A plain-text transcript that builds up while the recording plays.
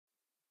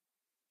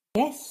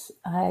Yes,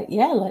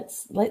 yeah,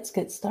 let's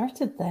get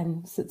started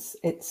then. So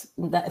it's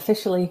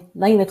officially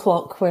 9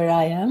 o'clock where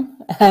I am,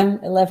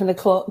 11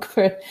 o'clock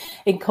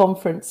in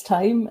conference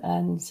time,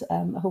 and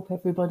I hope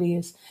everybody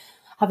is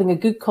having a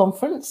good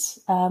conference.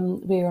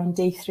 We're on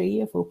day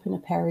 3 of Open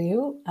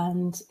Apereo,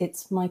 and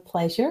it's my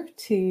pleasure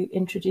to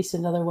introduce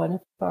another one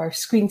of our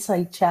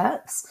Screenside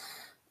chats.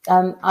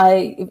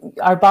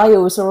 Our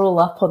bios are all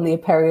up on the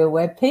Apereo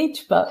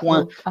webpage, but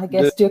we'll, I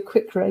guess, do a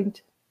quick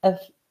round of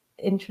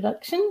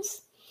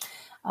introductions.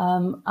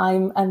 I'm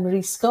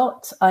Anne-Marie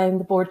Scott. I'm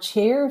the board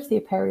chair of the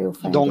Apereo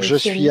Foundation. Donc je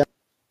suis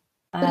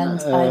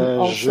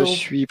also, je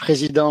suis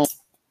président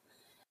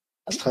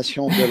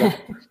d'administration de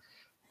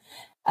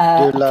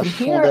la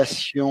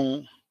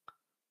fondation.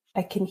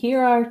 I can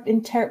hear our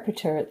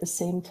interpreter at the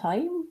same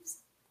time.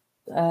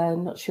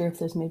 Not sure if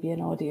there's maybe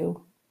an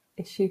audio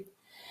issue.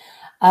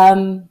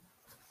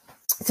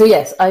 So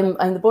yes, I'm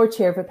the board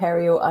chair of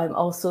Apereo. I'm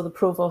also the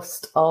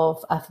provost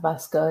of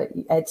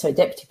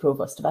deputy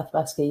provost of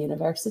Athabasca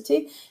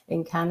University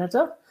in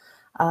Canada.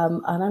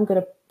 And I'm going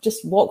to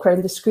just walk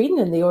around the screen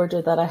in the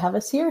order that I have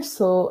us here.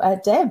 So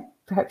Deb,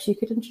 perhaps you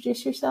could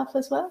introduce yourself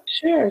as well.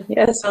 Sure,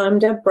 yes, I'm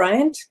Deb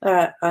Bryant.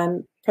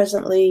 I'm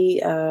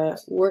presently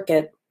work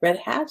at Red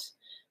Hat,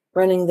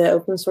 running the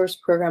open source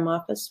program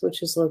office,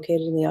 which is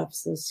located in the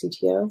office of the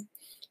CTO.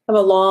 I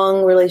have a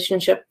long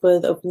relationship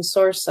with open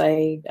source.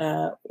 I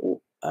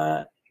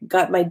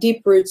got my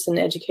deep roots in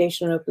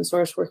education and open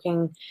source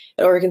working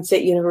at Oregon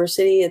State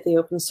University at the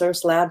open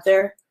source lab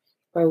there,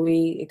 where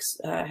we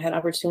had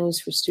opportunities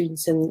for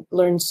students and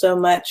learned so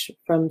much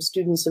from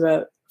students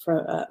about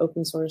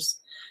open source.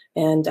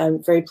 And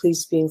I'm very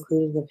pleased to be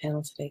included in the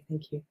panel today.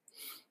 Thank you.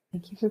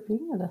 Thank you for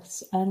being with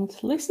us. And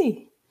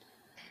Lucy.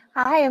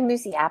 Hi, I'm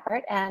Lucy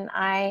Appert, and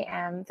I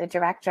am the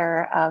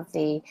director of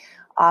the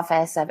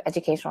Office of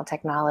Educational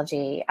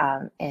Technology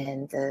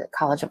in the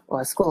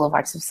School of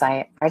Arts and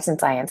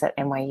Science at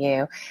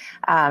NYU.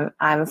 I'm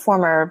a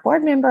former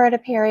board member at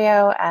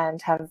Apereo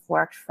and have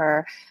worked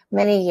for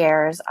many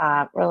years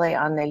really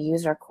on the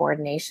user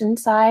coordination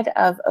side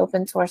of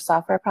open source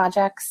software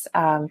projects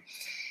and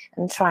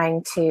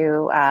trying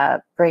to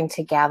bring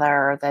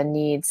together the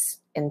needs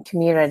in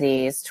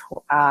communities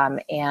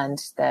and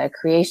the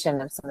creation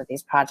of some of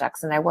these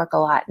projects. And I work a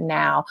lot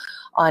now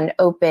on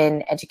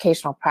open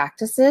educational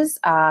practices,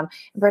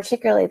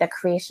 particularly the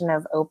creation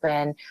of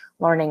open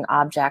learning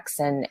objects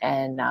and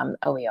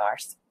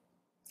OERs.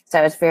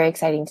 So it's very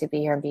exciting to be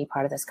here and be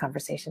part of this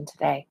conversation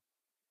today.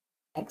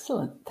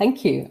 Excellent,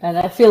 thank you. And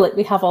I feel like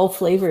we have all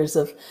flavors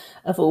of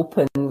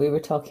open. We were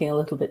talking a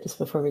little bit just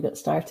before we got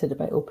started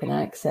about open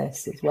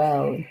access as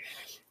well.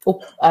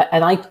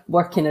 And I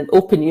work in an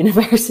open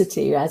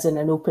university, as in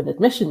an open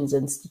admissions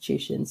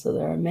institution. So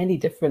there are many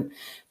different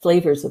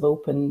flavors of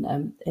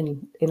open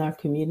in our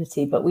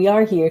community. But we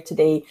are here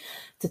today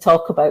to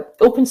talk about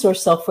open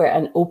source software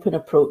and open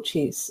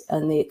approaches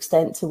and the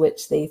extent to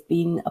which they've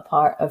been a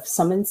part of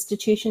some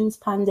institutions'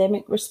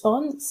 pandemic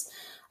response,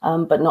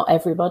 but not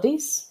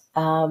everybody's.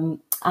 And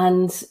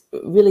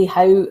really,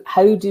 how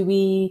do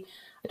we,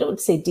 I don't want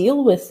to say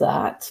deal with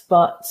that,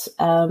 but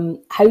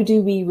how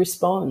do we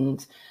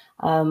respond?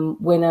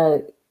 When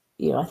I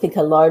think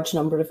a large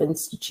number of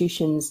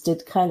institutions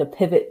did kind of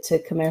pivot to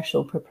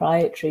commercial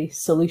proprietary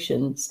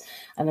solutions.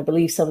 And I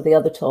believe some of the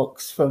other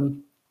talks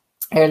from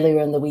earlier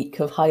in the week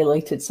have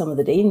highlighted some of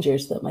the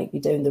dangers that might be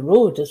down the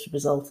road as a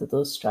result of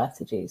those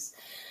strategies.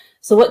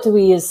 So what do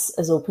we as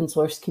open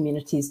source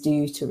communities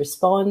do to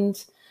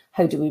respond?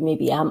 How do we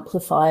maybe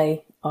amplify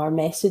our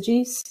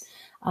messages?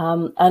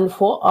 And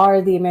what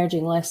are the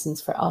emerging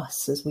lessons for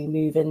us as we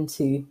move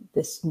into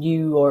this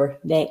new or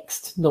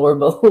next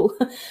normal?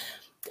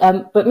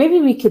 But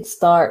maybe we could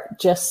start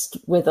just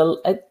with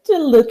a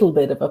little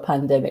bit of a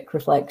pandemic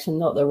reflection,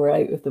 not that we're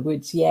out of the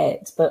woods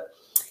yet, but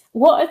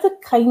what are the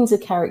kinds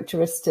of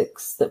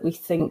characteristics that we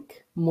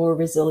think more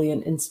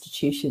resilient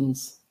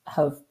institutions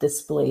have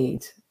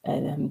displayed?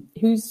 And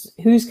who's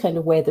kind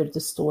of weathered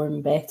the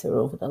storm better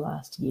over the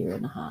last year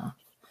and a half?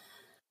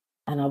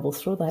 And I will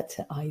throw that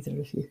to either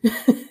of you.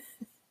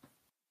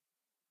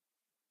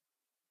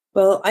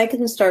 Well, I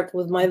can start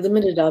with my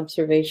limited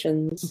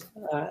observations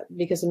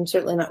because I'm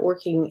certainly not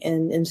working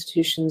in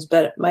institutions,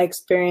 but my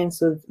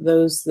experience with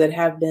those that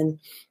have been,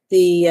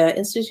 the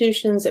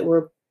institutions that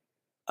were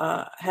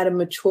had a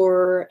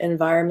mature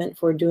environment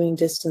for doing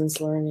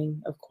distance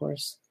learning, of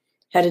course,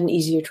 had an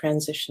easier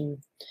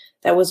transition.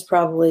 That was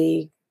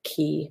probably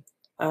key.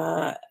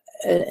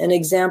 An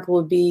example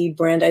would be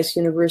Brandeis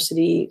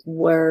University,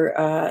 where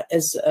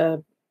as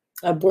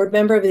a board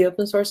member of the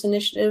Open Source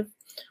Initiative,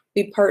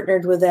 we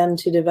partnered with them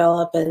to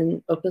develop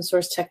an open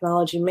source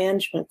technology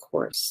management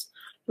course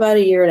about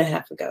 1.5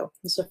 years ago.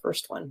 It's the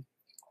first one.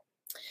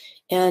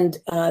 And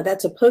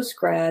that's a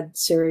post-grad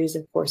series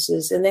of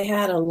courses, and they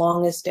had a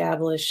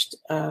long-established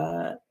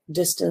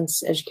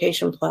distance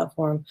education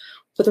platform,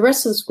 but the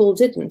rest of the school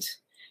didn't.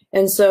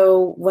 And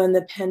so when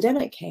the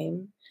pandemic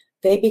came,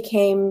 they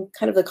became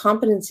kind of the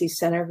competency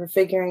center for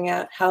figuring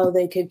out how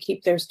they could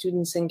keep their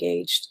students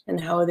engaged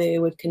and how they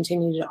would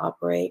continue to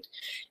operate.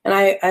 And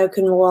I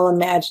can well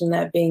imagine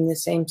that being the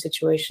same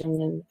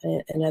situation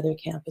in other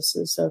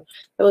campuses. So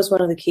that was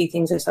one of the key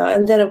things I saw.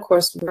 And then, of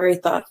course, very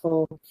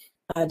thoughtful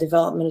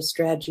development of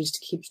strategies to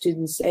keep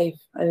students safe.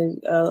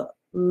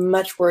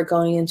 Much work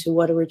going into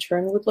what a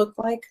return would look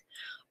like,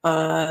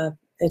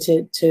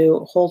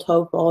 to hold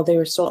hope while they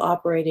were still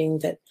operating,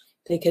 that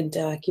they could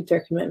keep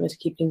their commitment to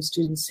keeping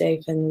students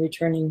safe and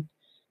returning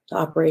to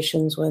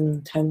operations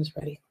when time was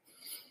ready.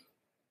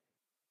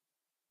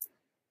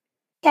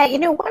 Yeah, you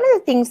know, one of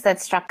the things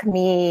that struck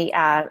me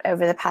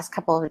over the past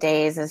couple of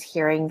days is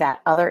hearing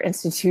that other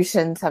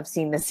institutions have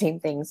seen the same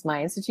things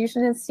my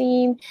institution has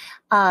seen.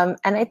 And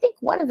I think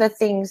one of the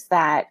things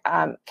that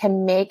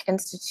can make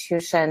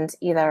institutions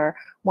either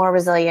more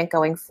resilient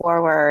going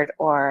forward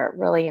or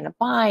really in a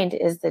bind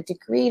is the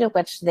degree to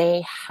which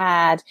they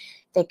had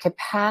the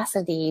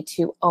capacity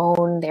to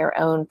own their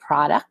own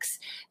products.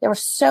 There were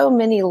so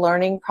many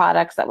learning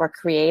products that were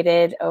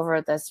created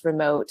over this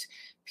remote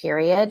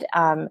period.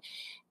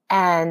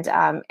 And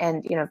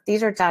you know,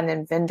 these are done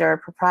in vendor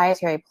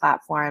proprietary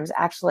platforms.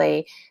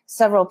 Actually,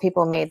 several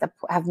people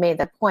have made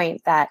the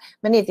point that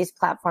many of these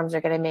platforms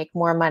are going to make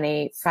more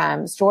money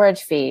from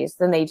storage fees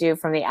than they do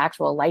from the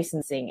actual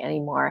licensing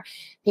anymore.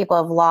 People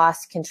have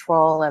lost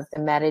control of the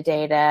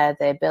metadata,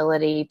 the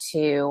ability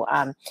to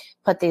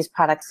put these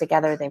products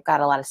together. They've got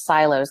a lot of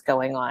silos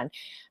going on.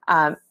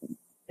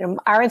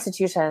 Our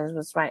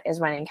institution is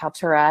running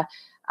Kaltura.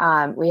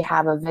 We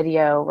have a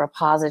video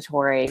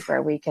repository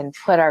where we can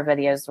put our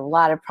videos. A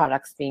lot of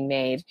products being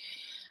made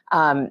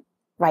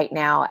right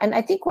now. And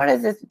I think one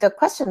of the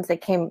questions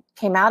that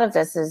came out of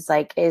this is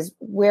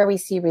where we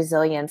see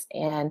resilience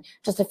in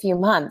just a few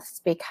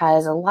months,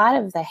 because a lot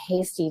of the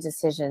hasty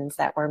decisions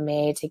that were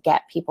made to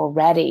get people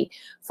ready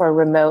for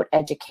remote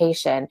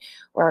education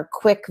were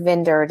quick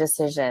vendor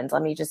decisions.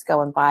 Let me just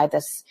go and buy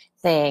this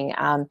thing,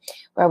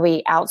 where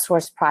we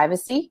outsource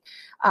privacy.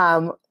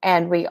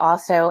 And we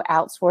also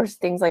outsource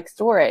things like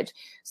storage.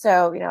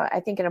 So, you know,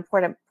 I think an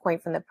important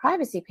point from the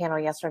privacy panel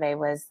yesterday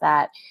was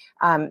that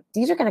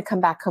these are going to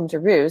come back home to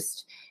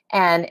roost,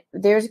 and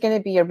there's going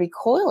to be a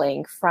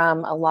recoiling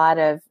from a lot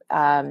of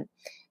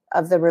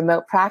the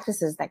remote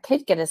practices that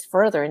could get us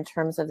further in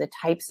terms of the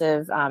types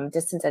of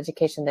distance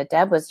education that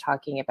Deb was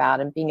talking about,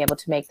 and being able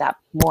to make that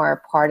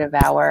more part of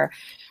our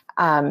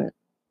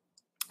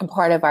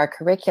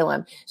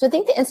curriculum. So I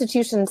think the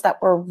institutions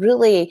that were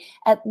really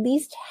at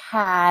least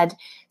had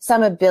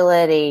some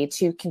ability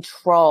to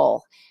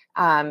control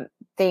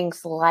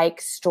things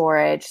like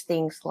storage,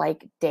 things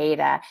like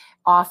data,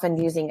 often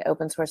using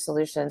open source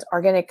solutions,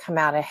 are going to come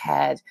out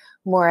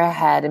more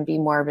ahead and be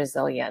more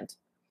resilient.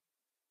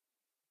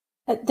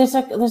 There's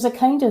a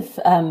kind of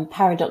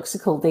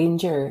paradoxical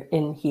danger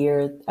in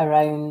here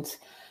around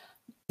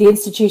the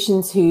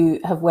institutions who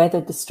have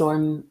weathered the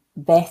storm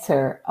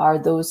better are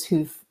those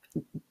who've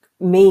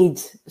made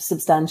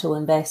substantial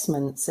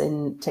investments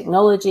in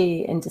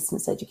technology, in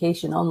distance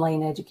education,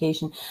 online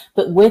education,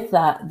 but with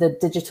that, the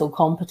digital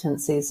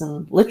competencies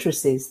and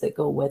literacies that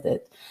go with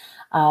it.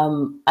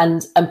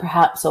 And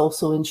perhaps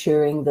also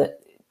ensuring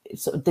that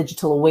sort of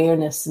digital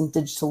awareness and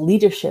digital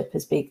leadership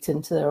is baked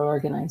into their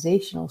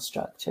organizational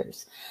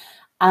structures.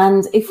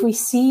 And if we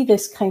see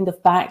this kind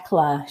of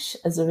backlash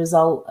as a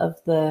result of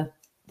the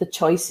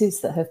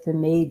choices that have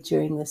been made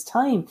during this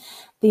time,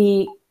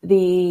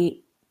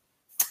 maybe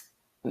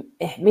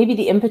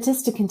the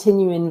impetus to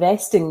continue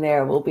investing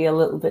there will be a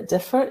little bit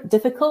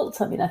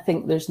difficult. I mean, I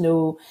think there's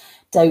no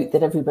doubt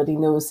that everybody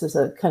knows there's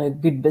a kind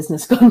of good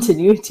business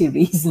continuity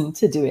reason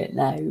to do it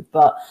now,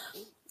 but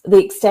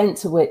the extent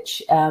to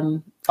which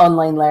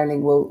online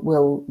learning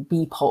will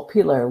be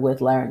popular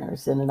with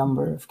learners in a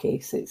number of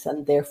cases,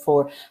 and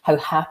therefore how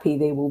happy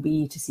they will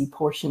be to see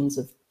portions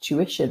of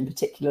tuition,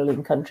 particularly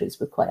in countries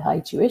with quite high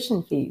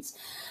tuition fees,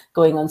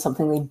 going on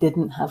something they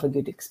didn't have a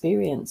good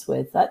experience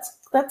with.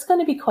 That's going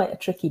to be quite a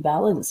tricky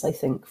balance, I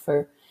think,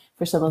 for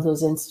some of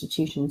those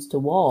institutions to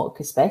walk,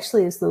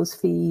 especially as those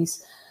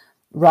fees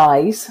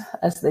rise,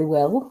 as they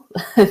will,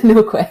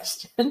 no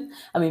question.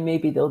 I mean,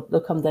 maybe they'll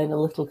come down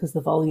a little because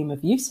the volume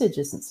of usage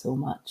isn't so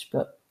much,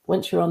 but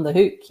once you're on the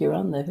hook, you're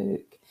on the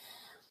hook.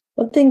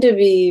 One thing to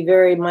be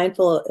very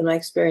mindful in my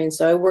experience,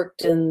 so I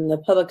worked in the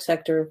public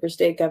sector for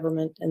state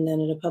government and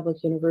then at a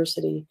public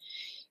university,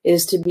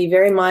 is to be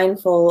very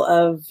mindful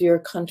of your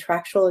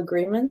contractual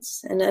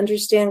agreements and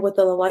understand what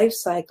the life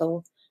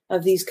cycle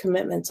of these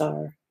commitments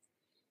are.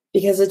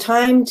 Because the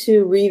time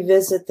to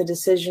revisit the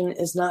decision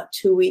is not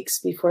 2 weeks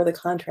before the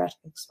contract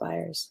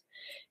expires.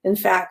 In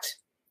fact,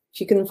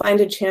 if you can find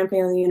a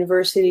champion in the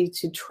university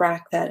to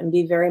track that and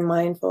be very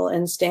mindful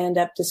and stand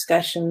up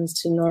discussions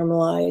to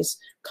normalize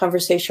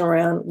conversation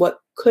around what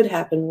could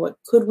happen, what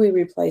could we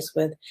replace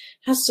with,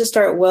 has to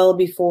start well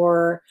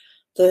before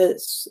the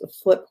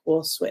flip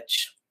will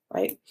switch,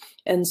 right?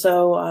 And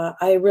so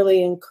I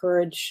really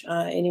encourage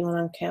anyone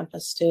on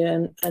campus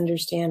to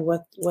understand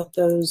what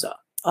those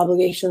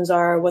obligations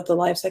are, what the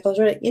life cycles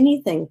are,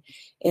 anything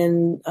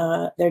in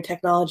their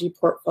technology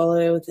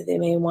portfolio that they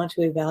may want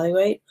to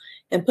evaluate,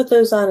 and put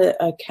those on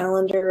a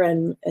calendar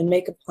and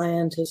make a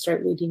plan to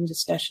start leading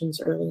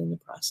discussions early in the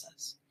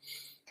process.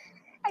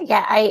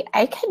 Yeah,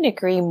 I couldn't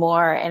agree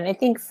more. And I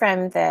think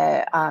from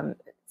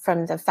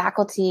the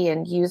faculty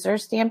and user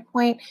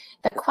standpoint,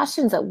 the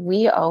questions that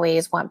we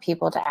always want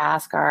people to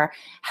ask are,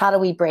 how do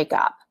we break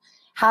up?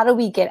 How do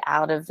we get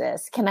out of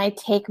this? Can I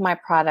take my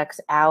products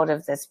out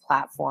of this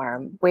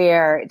platform?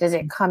 Where does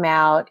it come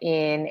out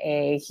in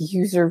a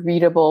user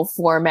readable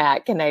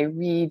format? Can I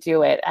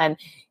redo it? And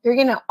you're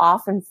going to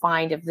often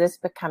find if this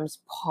becomes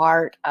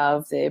part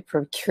of the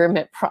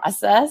procurement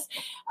process,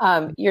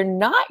 you're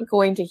not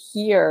going to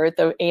hear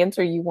the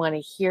answer you want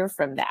to hear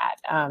from that.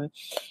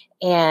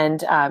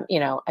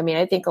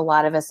 I think a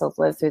lot of us have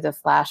lived through the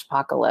flash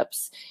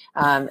apocalypse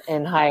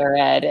in higher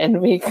ed,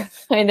 and we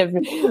kind of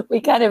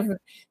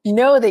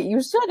know that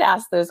you should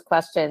ask those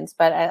questions.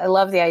 But I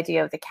love the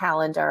idea of the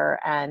calendar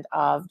and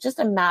of just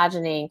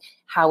imagining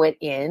how it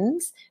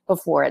ends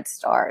before it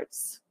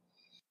starts.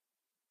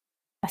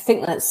 I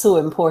think that's so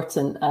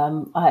important.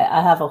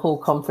 I have a whole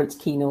conference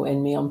keynote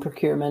in me on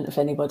procurement if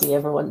anybody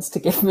ever wants to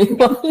give me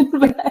one.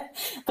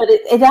 But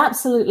it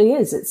absolutely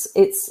is.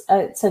 It's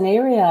an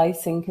area, I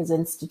think, as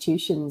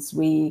institutions,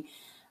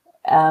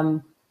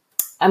 I'm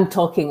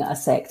talking at a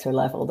sector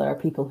level. There are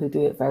people who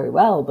do it very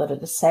well, but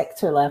at a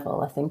sector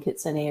level, I think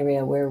it's an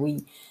area where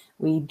we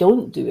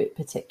don't do it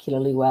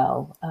particularly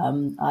well.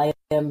 I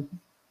am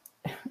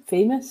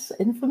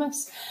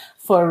infamous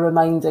for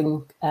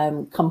reminding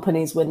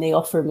companies when they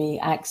offer me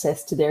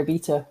access to their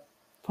beta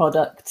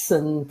products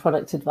and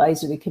product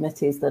advisory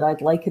committees that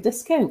I'd like a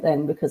discount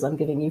then, because I'm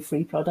giving you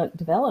free product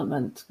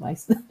development. My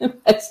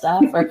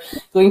staff are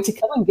going to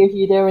come and give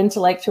you their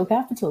intellectual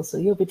capital, so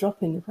you'll be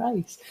dropping the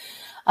price.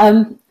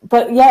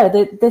 But yeah,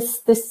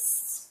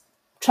 this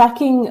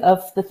tracking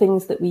of the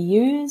things that we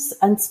use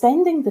and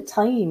spending the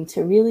time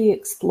to really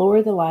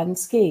explore the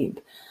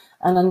landscape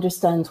and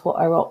understand what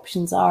our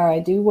options are. I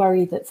do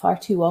worry that far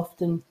too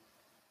often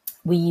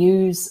we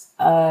use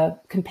a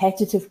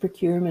competitive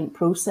procurement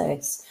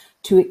process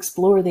to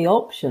explore the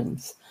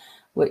options,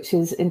 which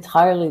is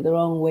entirely the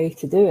wrong way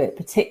to do it,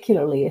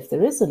 particularly if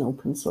there is an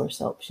open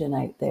source option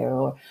out there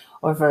or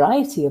a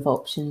variety of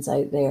options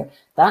out there.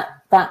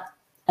 That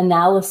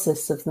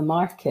analysis of the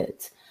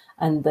market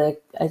and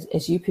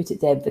as you put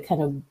it, Deb, the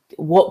kind of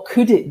what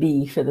could it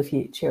be for the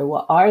future,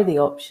 what are the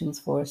options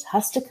for us,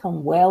 has to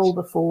come well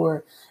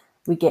before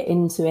we get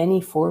into any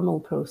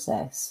formal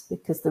process,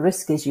 because the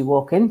risk is you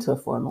walk into a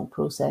formal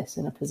process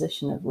in a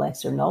position of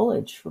lesser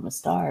knowledge from a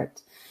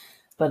start.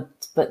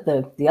 But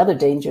the other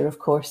danger, of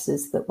course,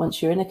 is that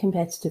once you're in a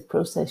competitive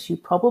process, you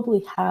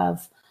probably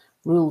have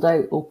ruled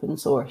out open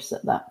source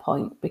at that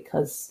point,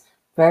 because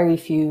very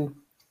few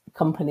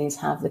companies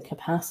have the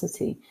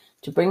capacity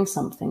to bring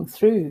something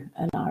through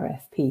an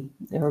RFP.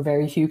 There are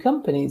very few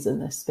companies in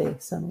this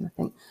space. I mean, I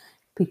think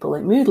people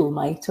like Moodle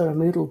might, or a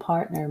Moodle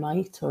partner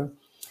might, or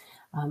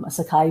a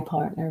Sakai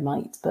partner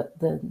might, but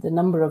the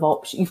number of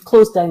options, you've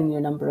closed down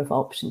your number of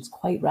options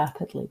quite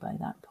rapidly by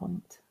that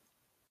point.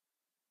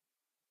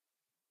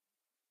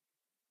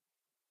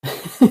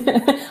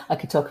 I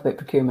could talk about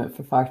procurement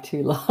for far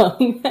too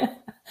long.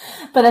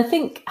 But I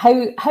think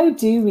how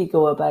do we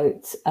go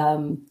about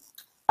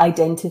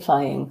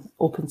identifying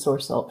open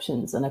source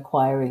options and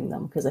acquiring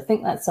them? Because I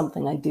think that's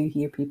something I do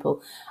hear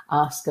people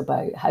ask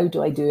about. How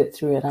do I do it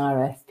through an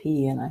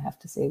RFP? And I have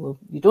to say, well,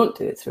 you don't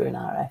do it through an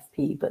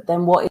RFP, but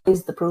then what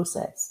is the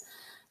process?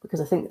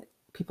 Because I think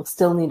people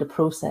still need a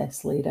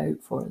process laid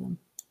out for them.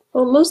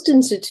 Well, most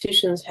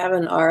institutions have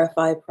an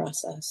RFI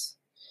process,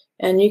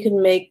 and you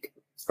can make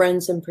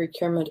friends in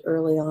procurement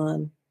early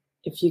on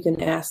if you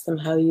can ask them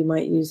how you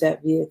might use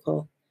that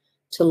vehicle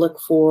to look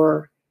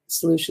for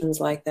solutions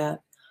like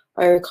that.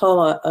 I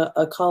recall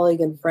a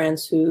colleague in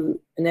France who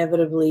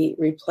inevitably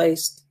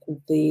replaced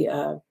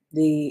the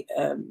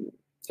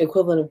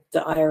equivalent of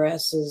the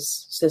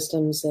IRS's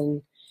systems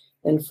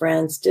in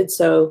France, did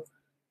so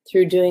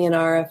through doing an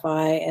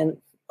RFI and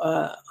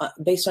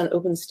based on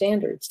open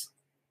standards.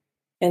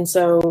 And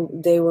so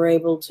they were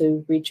able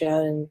to reach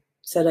out and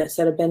set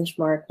a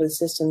benchmark with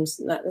systems,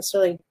 not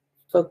necessarily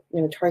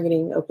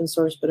targeting open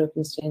source, but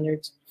open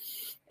standards.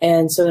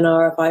 And so an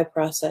RFI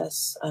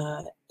process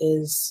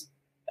is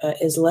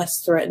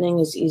less threatening,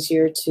 is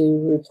easier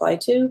to reply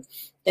to,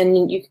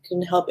 and you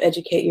can help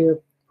educate your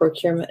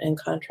procurement and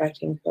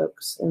contracting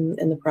folks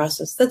in the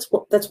process.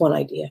 That's one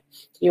idea.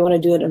 You want to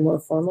do it in a more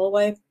formal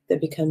way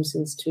that becomes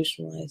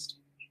institutionalized.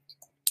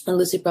 And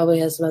Lucy probably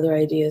has some other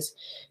ideas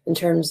in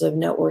terms of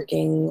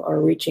networking or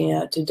reaching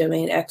out to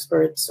domain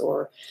experts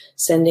or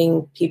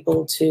sending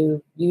people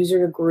to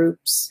user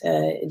groups.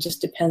 It just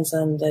depends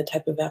on the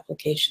type of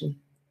application.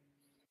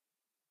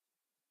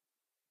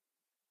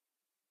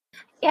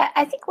 Yeah,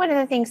 I think one of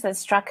the things that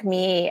struck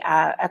me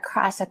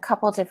across a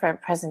couple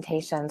different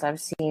presentations I've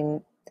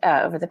seen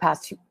over the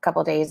past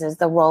couple of days is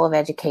the role of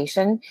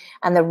education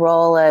and the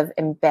role of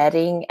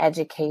embedding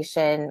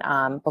education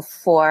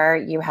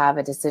before you have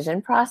a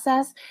decision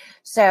process.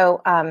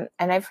 So, and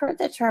I've heard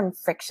the term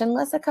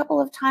frictionless a couple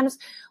of times,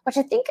 which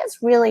I think is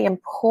really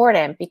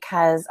important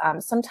because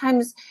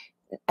sometimes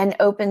an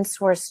open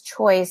source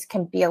choice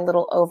can be a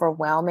little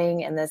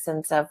overwhelming in the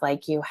sense of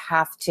like you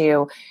have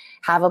to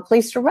have a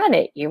place to run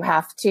it. You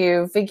have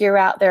to figure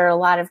out, there are a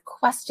lot of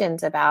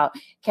questions about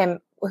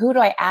who do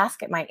I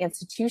ask at my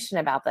institution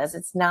about this?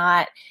 It's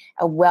not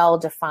a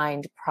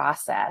well-defined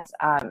process.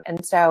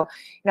 And so,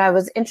 I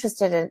was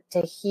interested to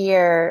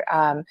hear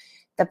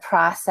the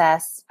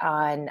process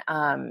that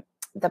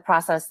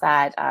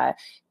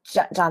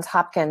Johns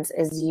Hopkins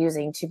is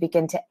using to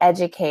begin to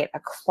educate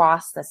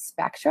across the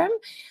spectrum.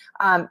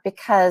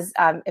 Because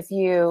I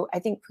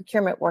think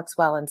procurement works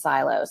well in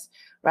silos,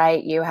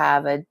 right? You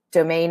have a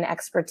domain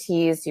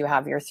expertise, you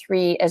have your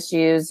 3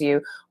 issues,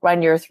 you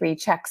run your 3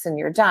 checks and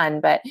you're done,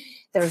 but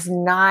there's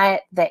not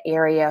the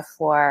area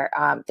for,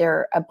 there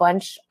are a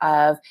bunch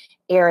of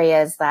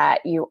areas that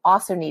you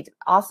also need,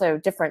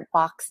 different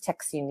box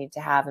ticks you need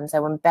to have. And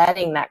so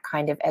embedding that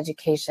kind of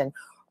education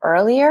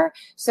earlier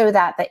so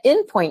that the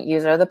endpoint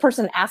user, the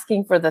person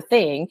asking for the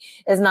thing,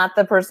 is not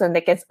the person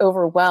that gets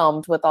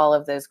overwhelmed with all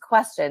of those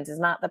questions, is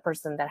not the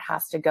person that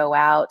has to go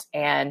out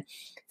and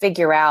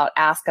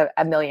ask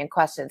a million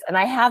questions. And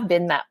I have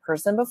been that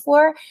person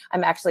before.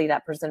 I'm actually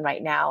that person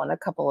right now in a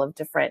couple of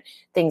different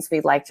things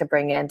we'd like to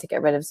bring in to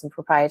get rid of some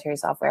proprietary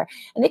software.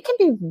 And it can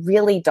be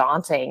really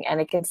daunting, and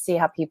it can see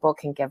how people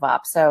can give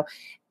up. So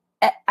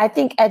I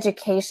think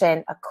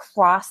education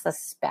across the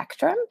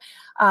spectrum,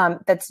 a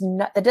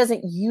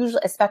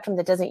spectrum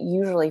that doesn't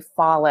usually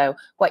follow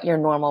what your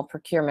normal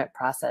procurement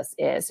process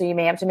is. So you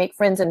may have to make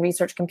friends in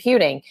research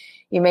computing.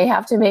 You may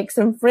have to make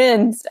some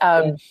friends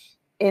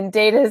in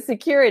data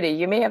security.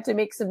 You may have to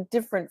make some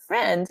different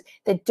friends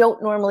that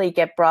don't normally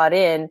get brought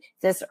in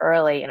this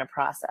early in a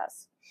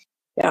process.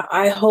 Yeah,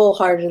 I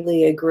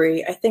wholeheartedly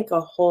agree. I think a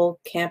whole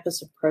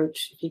campus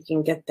approach, if you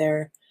can get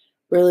there,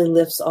 really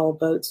lifts all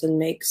boats and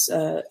makes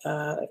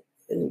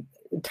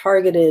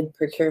targeted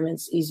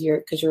procurements easier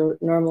because you're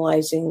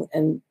normalizing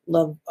and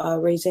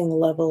raising the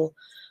level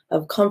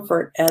of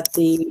comfort at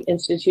the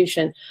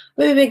institution.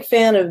 I'm a big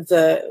fan of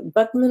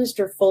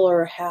Buckminster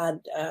Fuller had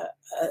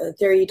a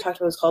theory he talked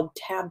about, was called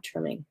tab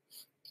trimming.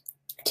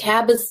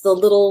 Tab is the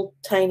little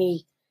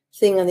tiny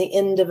thing on the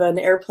end of an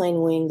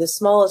airplane wing, the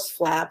smallest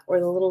flap,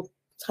 or the little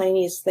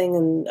tiniest thing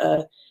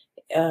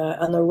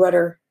on the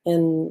rudder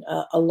in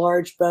a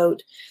large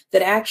boat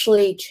that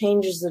actually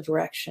changes the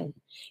direction.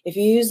 If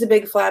you use the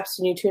big flaps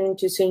and you tune in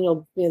too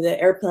soon,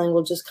 the airplane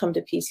will just come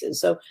to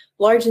pieces. So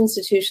large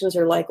institutions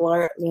are like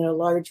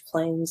large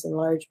planes and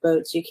large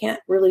boats. You can't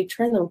really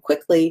turn them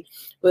quickly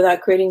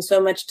without creating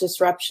so much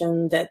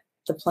disruption that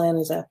the plan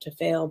is apt to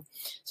fail.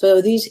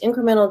 So these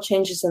incremental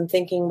changes in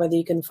thinking, whether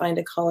you can find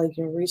a colleague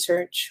in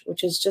research,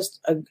 which is just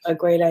a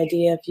great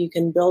idea, if you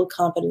can build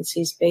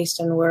competencies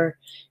based on where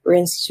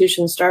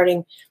institution's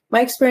starting.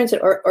 My experience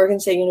at Oregon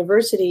State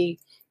University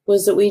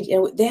was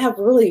that they have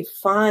really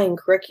fine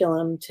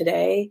curriculum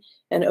today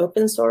and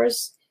open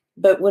source.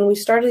 But when we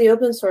started the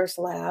open source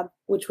lab,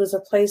 which was a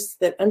place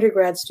that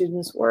undergrad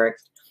students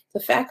worked, the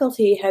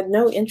faculty had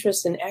no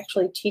interest in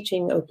actually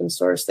teaching open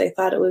source. They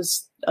thought it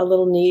was a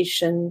little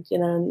niche and,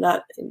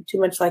 not too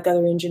much like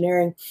other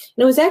engineering.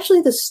 And it was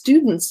actually the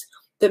students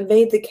that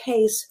made the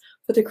case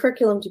for the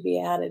curriculum to be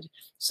added.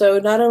 So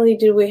not only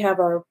did we have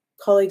our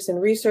colleagues in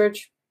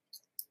research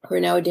who are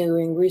now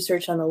doing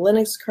research on the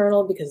Linux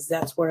kernel because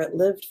that's where it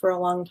lived for a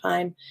long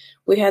time,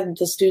 we had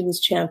the students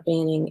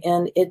championing,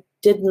 and it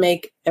did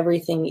make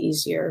everything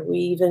easier. We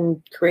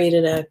even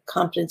created a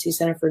competency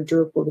center for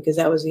Drupal because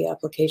that was the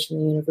application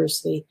the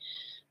university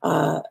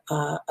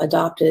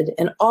adopted.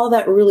 And all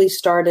that really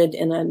started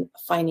in a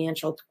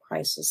financial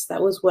crisis.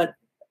 That was what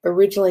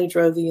originally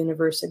drove the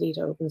university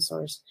to open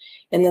source.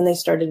 And then they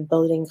started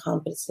building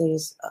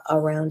competencies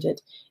around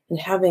it. And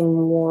having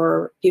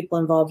more people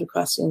involved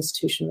across the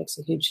institution makes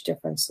a huge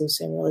difference.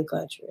 Lucy, I'm really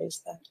glad you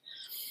raised that.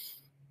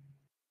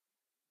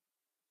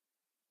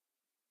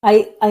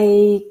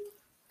 I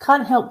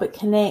can't help but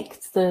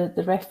connect the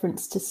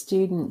reference to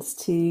students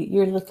to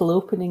your little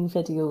opening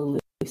video,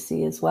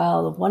 Lucy, as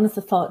well. One of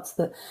the thoughts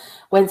that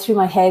went through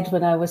my head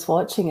when I was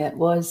watching it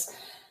was,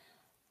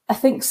 I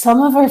think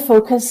some of our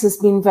focus has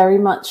been very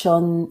much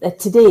on,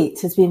 to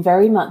date, has been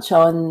very much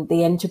on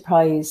the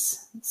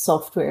enterprise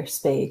software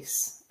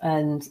space.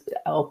 And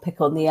I'll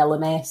pick on the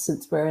LMS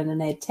since we're in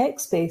an ed tech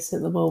space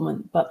at the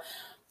moment, but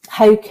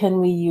how can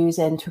we use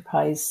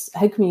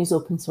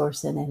open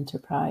source in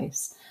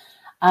enterprise?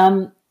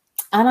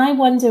 And I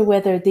wonder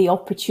whether the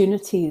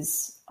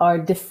opportunities are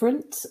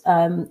different.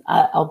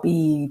 I'll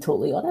be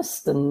totally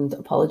honest, and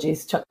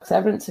apologies, Chuck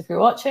Severance, if you're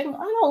watching. I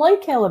don't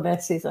like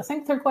LMSs. I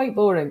think they're quite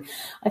boring.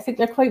 I think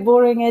they're quite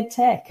boring ed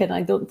tech, and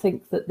I don't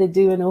think that they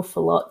do an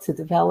awful lot to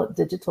develop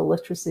digital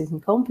literacies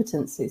and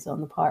competencies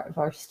on the part of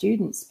our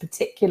students,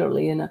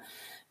 particularly in a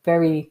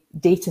very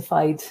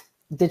datafied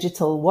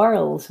digital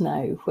world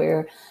now,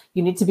 where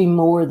you need to be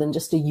more than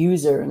just a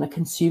user and a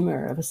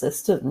consumer of a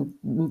system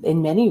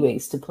in many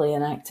ways to play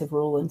an active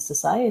role in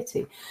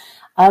society.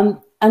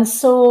 And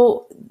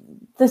so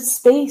the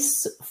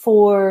space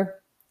for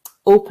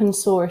open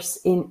source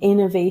in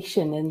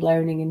innovation in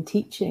learning and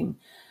teaching,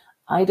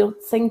 I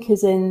don't think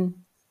is in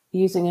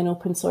using an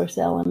open source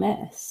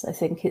LMS. I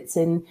think it's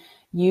in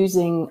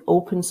using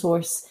open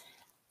source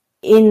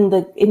in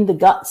the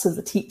guts of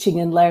the teaching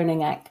and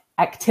learning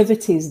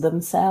activities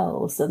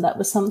themselves. And that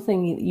was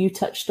something you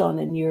touched on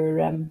in your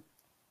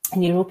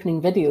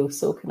opening video.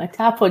 So can I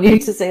tap on you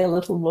to say a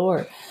little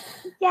more?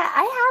 Yeah,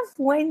 I have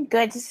one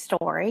good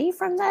story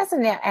from this,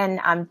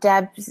 and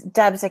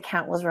Deb's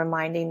account was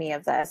reminding me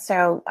of this.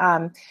 So,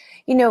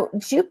 you know,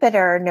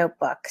 Jupyter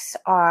notebooks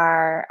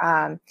are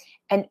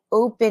an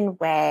open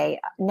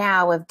way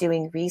now of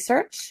doing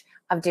research,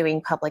 of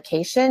doing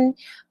publication,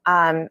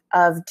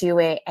 of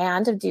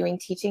doing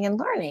teaching and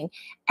learning.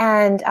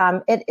 And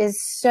it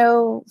is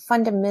so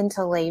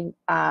fundamentally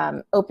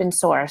open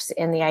source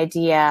in the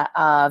idea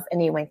of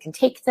anyone can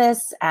take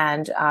this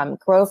and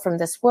grow from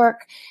this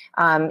work.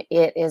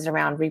 It is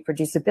around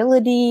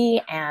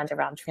reproducibility and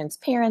around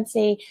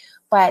transparency,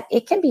 but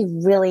it can be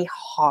really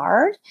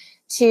hard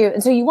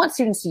and so you want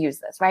students to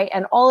use this, right?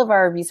 And all of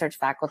our research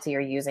faculty are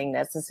using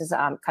this. This is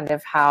kind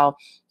of how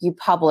you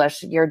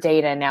publish your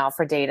data now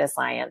for data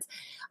science.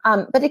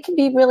 But it can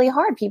be really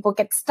hard. People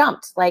get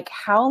stumped. Like,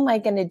 how am I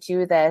going to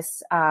do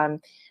this? How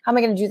am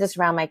I going to do this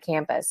around my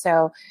campus?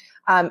 So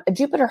a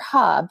Jupyter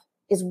Hub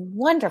is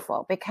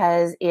wonderful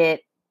because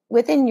it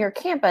within your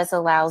campus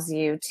allows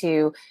you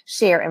to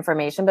share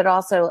information, but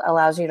also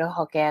allows you to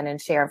hook in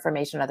and share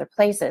information other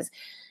places.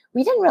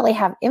 We didn't really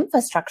have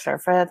infrastructure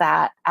for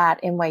that at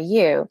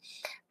NYU.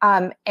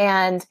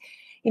 And,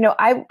 you know,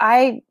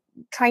 I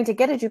trying to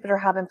get a Jupyter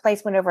Hub in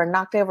place went over and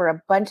knocked over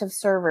a bunch of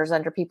servers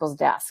under people's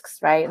desks,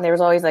 right? And there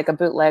was always like a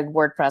bootleg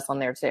WordPress on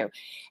there too.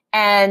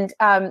 And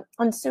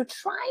so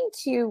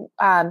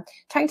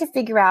trying to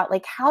figure out,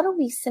 like, how do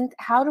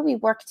we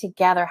work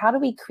together? How do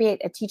we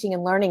create a teaching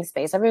and learning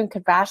space? Everyone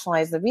could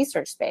rationalize the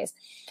research space.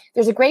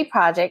 There's a great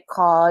project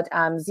called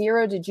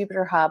Zero to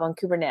Jupyter Hub on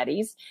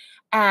Kubernetes.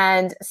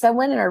 And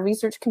someone in our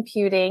research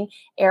computing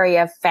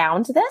area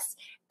found this,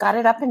 got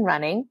it up and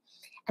running.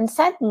 And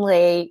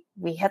suddenly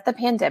we hit the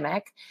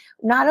pandemic.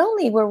 Not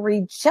only were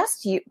we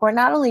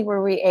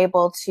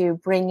able to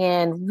bring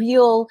in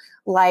real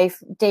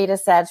life data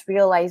sets,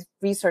 real life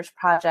research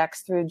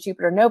projects through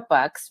Jupyter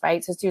notebooks,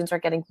 right? So students are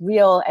getting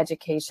real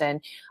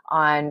education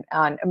on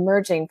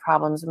emerging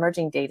problems,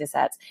 emerging data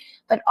sets,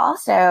 but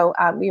also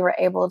we were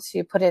able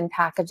to put in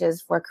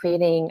packages for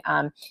creating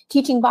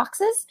teaching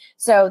boxes.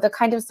 So the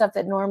kind of stuff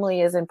that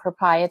normally is in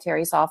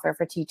proprietary software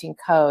for teaching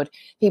code,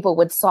 people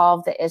would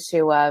solve the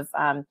issue of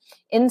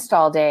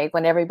install day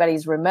when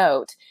everybody's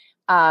remote.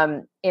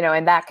 You know,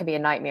 and that could be a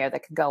nightmare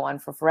that could go on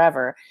for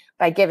forever.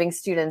 By giving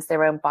students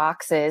their own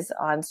boxes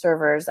on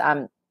servers,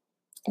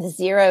 the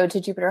Zero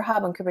to Jupyter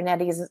Hub on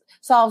Kubernetes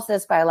solves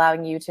this by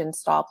allowing you to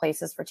install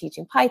places for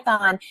teaching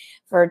Python,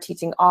 for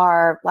teaching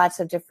R, lots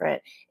of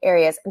different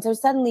areas. And so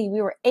suddenly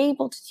we were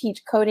able to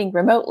teach coding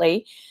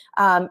remotely.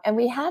 And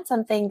we had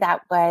something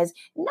that was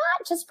not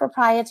just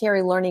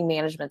proprietary learning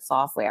management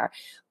software,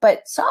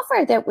 but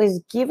software that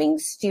was giving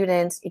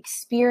students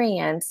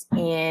experience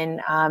in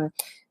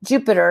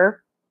Jupyter,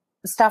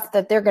 stuff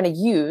that they're going to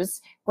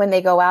use when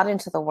they go out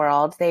into the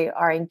world. They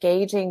are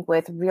engaging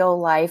with real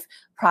life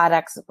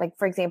products, like,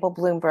 for example,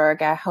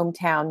 Bloomberg, a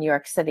hometown New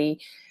York City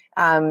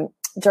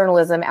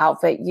journalism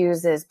outfit,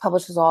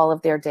 publishes all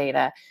of their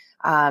data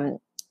in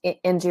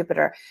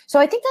Jupyter.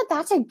 So I think that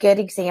that's a good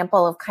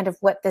example of kind of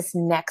what this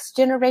next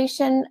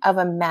generation of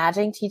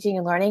imagining teaching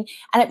and learning.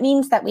 And it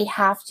means that we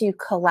have to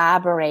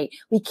collaborate.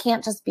 We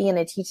can't just be in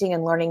a teaching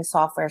and learning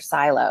software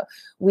silo.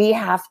 We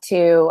have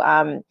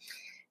to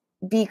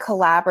be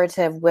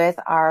collaborative with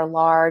our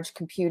large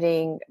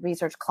computing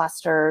research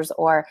clusters,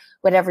 or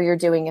whatever you're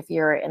doing if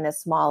you're in a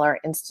smaller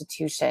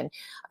institution.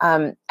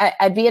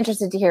 I'd be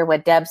interested to hear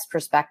what Deb's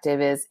perspective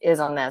is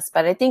on this,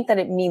 but I think that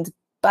it means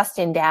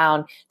busting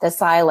down the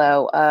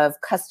silo of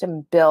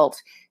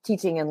custom-built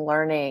teaching and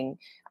learning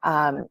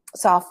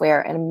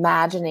software and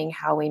imagining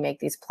how we make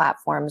these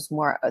platforms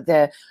more,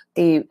 the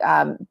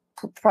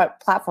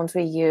platforms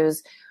we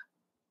use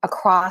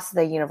across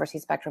the university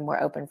spectrum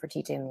more open for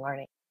teaching and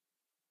learning.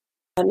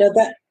 No,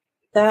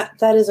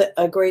 that is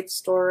a great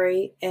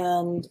story,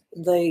 and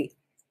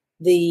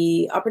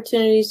the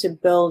opportunities to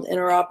build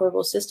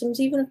interoperable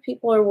systems, even if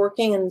people are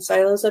working in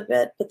silos a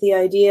bit, but the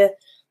idea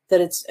that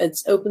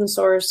it's open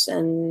source,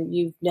 and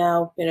you've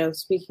now, you know,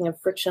 speaking of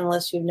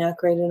frictionless, you've now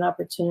created an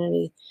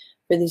opportunity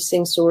for these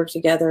things to work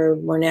together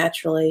more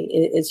naturally.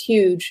 It's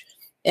huge.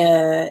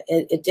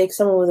 It takes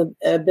someone with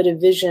a bit of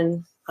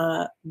vision,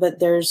 but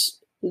there's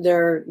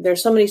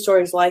so many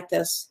stories like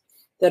this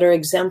that are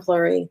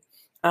exemplary.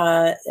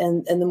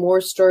 And the more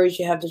stories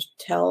you have to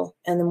tell,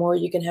 and the more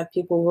you can have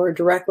people who are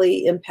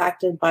directly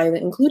impacted by it,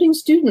 including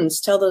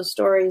students, tell those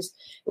stories,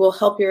 it will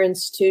help your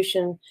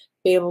institution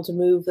be able to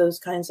move those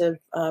kinds of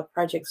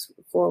projects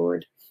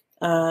forward.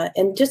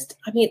 And just,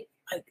 I mean,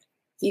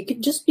 you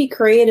could just be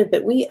creative.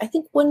 But I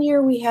think one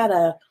year we had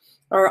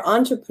our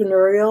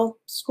entrepreneurial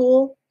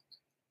school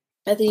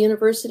at the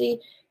university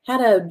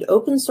had an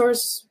open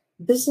source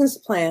business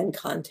plan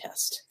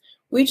contest.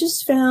 We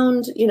just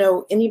found,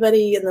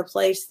 anybody in the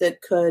place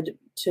that could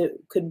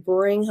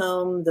bring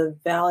home the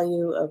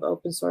value of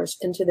open source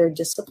into their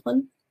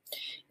discipline.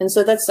 And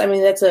so that's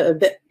a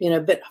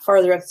bit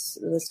farther up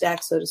the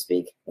stack, so to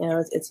speak.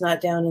 It's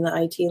not down in the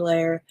IT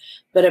layer,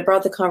 but it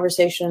brought the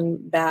conversation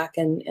back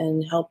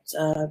and helped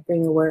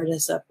bring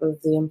awareness up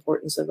of the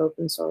importance of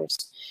open source.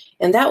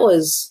 And that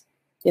was,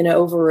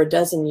 over a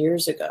dozen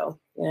years ago.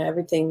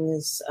 Everything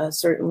is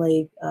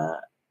certainly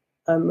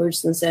emerged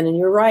since then. And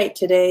you're right.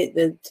 Today,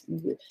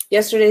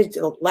 yesterday's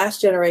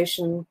last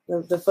generation,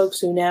 the folks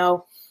who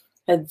now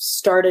have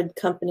started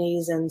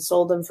companies and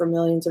sold them for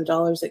millions of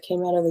dollars that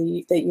came out of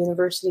the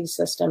university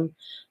system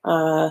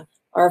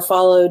are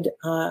followed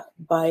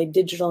by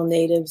digital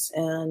natives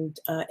and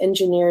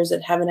engineers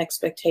that have an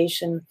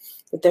expectation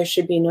that there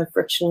should be no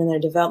friction in their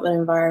development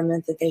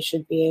environment, that they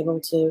should be able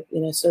to,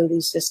 sew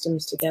these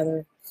systems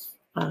together.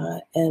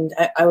 And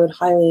I would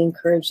highly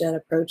encourage that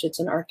approach. It's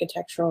an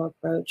architectural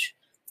approach.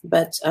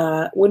 But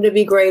wouldn't it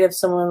be great if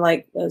someone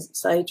like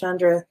Sai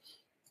Chandra,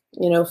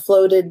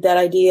 floated that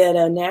idea at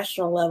a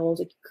national level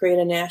to create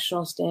a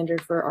national standard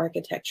for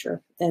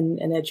architecture and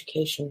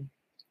education?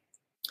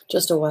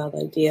 Just a wild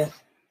idea.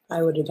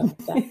 I would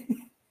adopt that.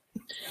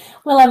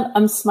 Well,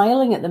 I'm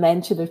smiling at the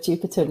mention of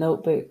Jupyter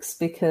notebooks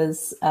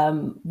because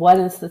one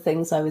of the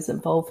things I was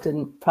involved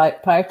in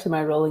prior to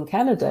my role in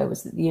Canada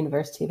was at the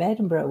University of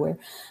Edinburgh, where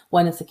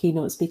one of the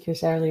keynote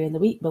speakers earlier in the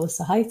week,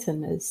 Melissa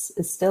Highton, is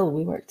still,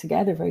 we work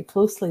together very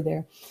closely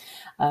there.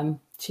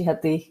 She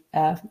had the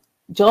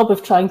job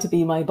of trying to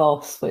be my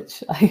boss,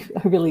 which I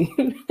really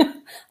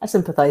I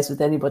sympathize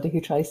with anybody who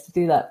tries to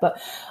do that.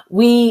 But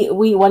we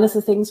one of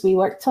the things we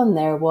worked on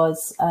there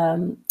was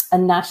a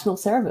national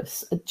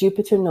service, a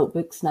Jupyter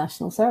Notebooks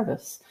national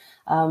service.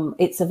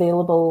 It's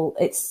available,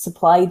 it's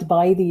supplied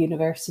by the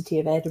University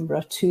of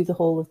Edinburgh to the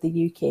whole of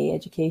the UK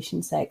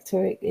education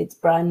sector. It's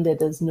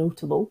branded as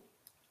Notable,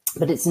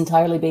 but it's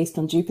entirely based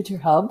on Jupyter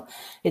Hub.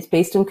 It's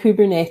based on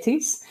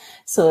Kubernetes.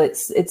 So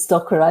it's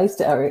Dockerized,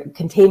 or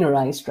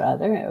containerized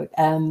rather.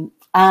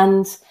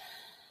 And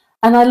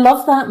I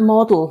love that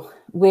model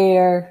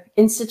where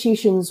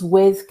institutions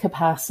with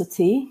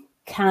capacity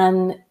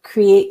can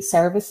create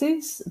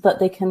services that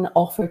they can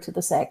offer to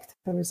the sector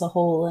as a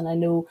whole. And I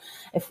know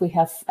if we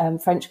have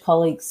French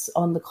colleagues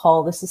on the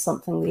call, this is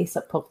something the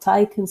ASAP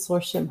Portail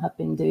Consortium have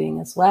been doing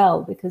as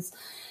well, because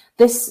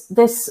this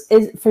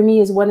is, for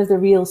me, is one of the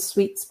real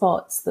sweet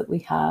spots that we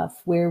have,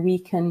 where we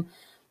can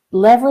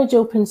leverage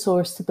open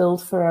source to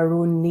build for our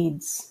own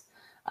needs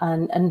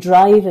and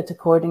drive it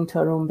according to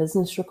our own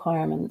business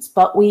requirements.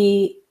 But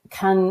we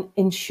can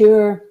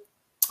ensure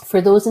for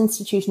those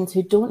institutions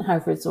who don't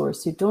have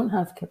resource, who don't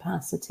have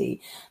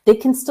capacity, they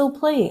can still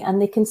play,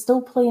 and they can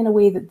still play in a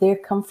way that they're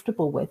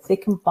comfortable with. They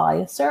can buy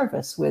a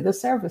service with a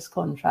service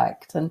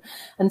contract and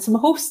some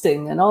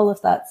hosting and all of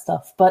that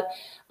stuff. But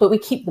we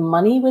keep the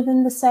money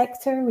within the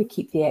sector, we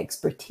keep the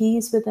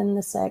expertise within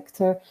the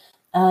sector,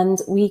 and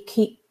we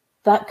keep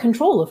that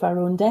control of our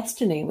own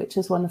destiny, which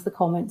is one of the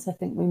comments I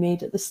think we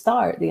made at the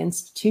start. The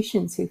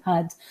institutions who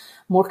had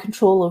more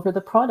control over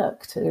the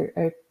product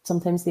are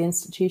sometimes the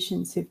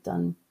institutions who've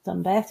done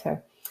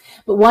better.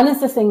 But one of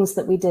the things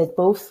that we did,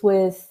 both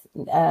with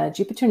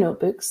Jupyter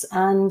Notebooks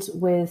and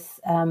with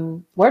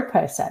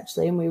WordPress,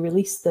 actually, and we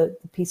released the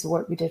piece of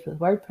work we did with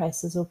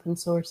WordPress as open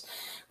source,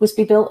 was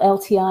we built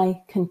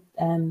LTI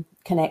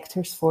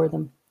connectors for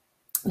them.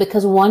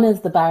 Because one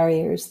of the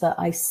barriers that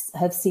I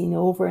have seen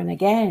over and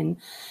again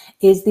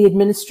is the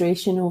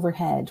administration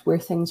overhead, where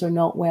things are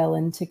not well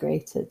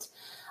integrated.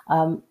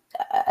 An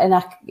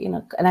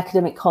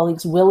academic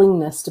colleague's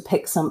willingness to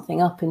pick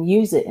something up and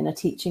use it in a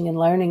teaching and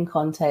learning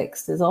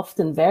context is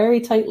often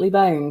very tightly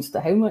bound to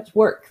how much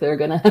work they're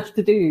going to have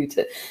to do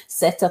to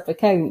set up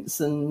accounts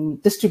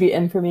and distribute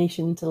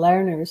information to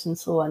learners and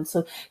so on.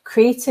 So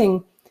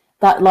creating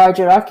that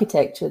larger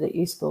architecture that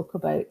you spoke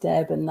about,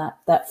 Deb, and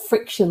that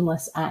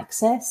frictionless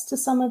access to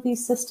some of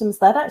these systems,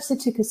 that actually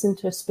took us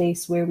into a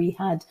space where we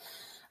had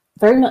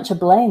very much a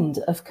blend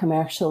of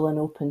commercial and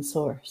open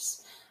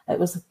source. It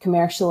was a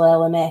commercial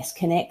LMS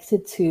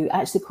connected to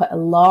actually quite a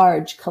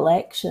large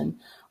collection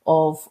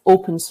of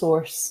open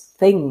source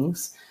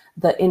things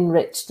that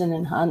enriched and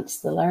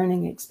enhanced the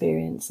learning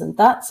experience. And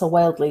that's a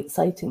wildly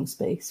exciting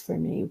space for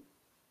me.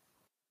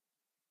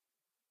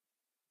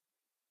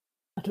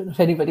 I don't know if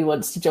anybody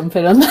wants to jump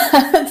in on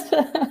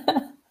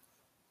that.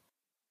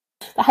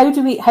 How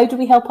do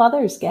we help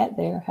others get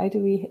there? How do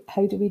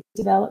we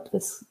develop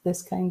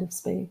this kind of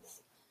space?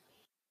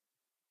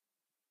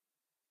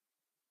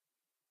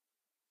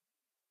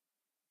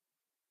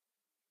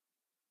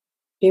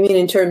 You mean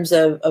in terms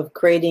of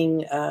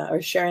creating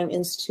or sharing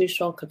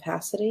institutional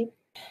capacity?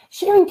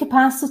 Sharing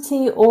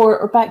capacity,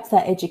 or back to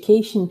that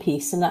education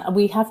piece. And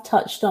we have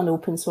touched on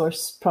open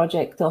source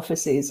project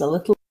offices a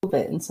little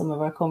bit in some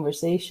of our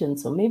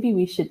conversations. So maybe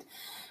we should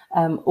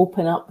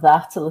open up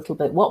that a little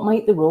bit. What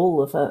might the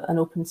role of an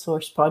open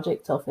source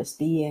project office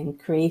be in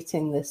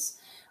creating this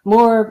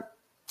more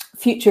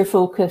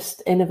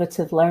future-focused,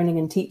 innovative learning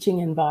and teaching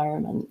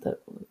environment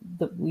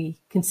that we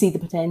can see the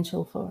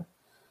potential for?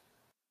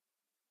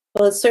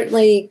 Well, it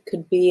certainly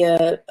could be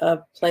a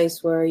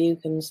place where you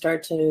can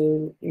start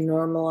to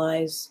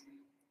normalize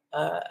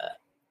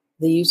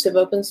the use of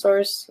open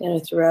source,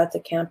 throughout the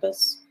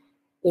campus.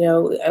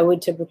 I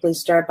would typically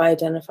start by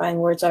identifying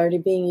where it's already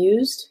being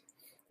used.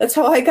 That's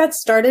how I got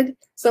started.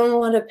 Someone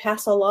wanted to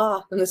pass a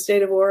law in the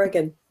state of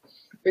Oregon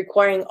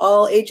requiring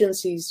all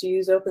agencies to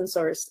use open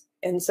source.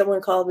 And someone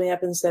called me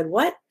up and said,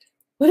 what?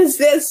 What is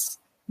this?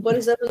 What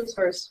is open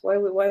source? Why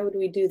would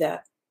we do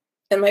that?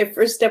 And my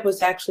first step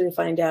was actually to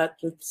find out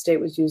that the state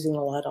was using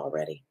a lot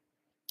already.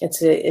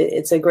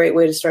 It's a great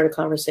way to start a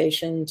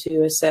conversation,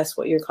 to assess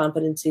what your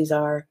competencies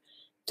are,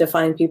 to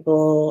find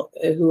people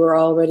who are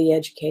already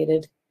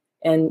educated,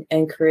 and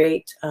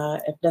create,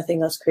 if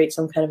nothing else, create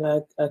some kind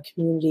of a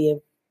community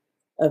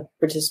of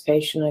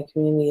participation, a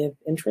community of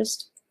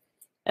interest.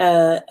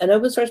 An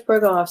open source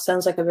program office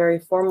sounds like a very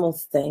formal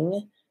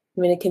thing. I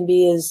mean, it can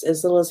be as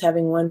little as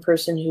having one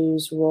person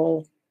whose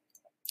role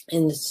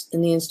in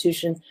the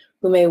institution,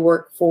 who may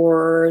work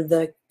for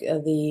the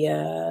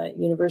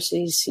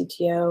university's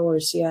CTO or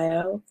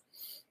CIO,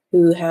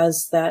 who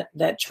has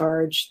that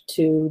charge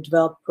to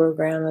develop a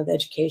program of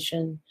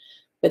education.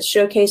 But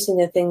showcasing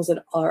the things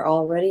that are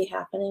already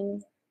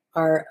happening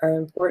are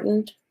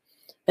important,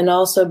 and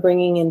also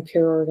bringing in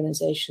peer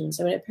organizations.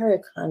 I mean,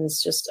 Apereo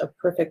is just a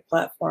perfect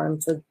platform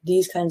for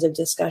these kinds of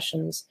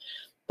discussions.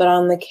 But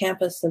on the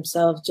campus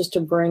themselves, just to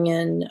bring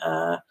in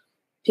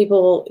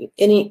people,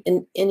 any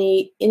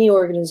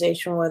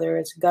organization, whether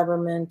it's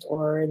government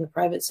or in the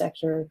private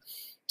sector,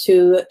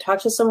 to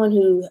talk to someone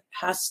who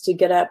has to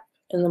get up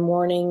in the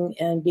morning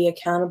and be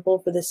accountable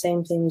for the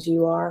same things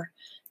you are,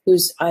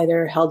 who's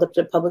either held up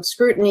to public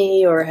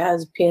scrutiny or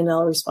has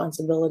P&L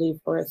responsibility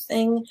for a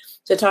thing,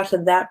 to talk to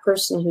that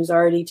person who's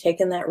already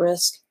taken that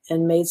risk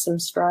and made some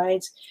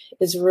strides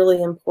is really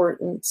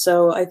important.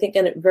 So I think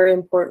a very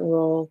important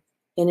role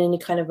in any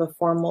kind of a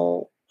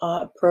formal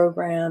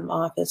program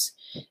office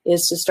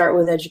is to start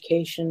with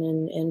education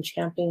and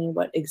championing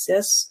what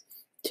exists,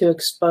 to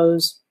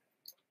expose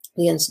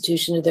the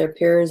institution to their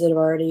peers that have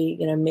already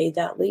made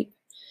that leap.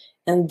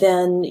 And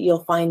then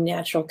you'll find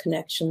natural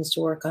connections to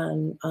work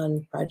on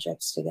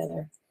projects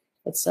together.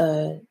 It's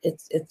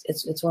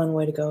one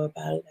way to go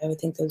about it. I would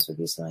think those would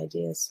be some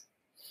ideas.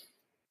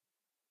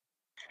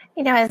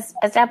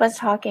 As Deb was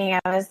talking,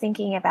 I was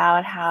thinking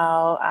about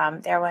how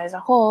there was a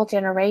whole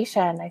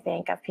generation, I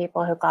think, of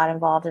people who got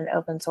involved in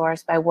open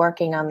source by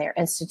working on their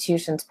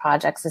institution's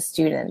projects as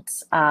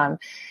students.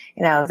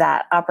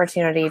 That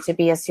opportunity to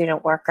be a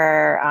student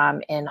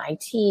worker in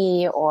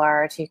IT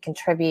or to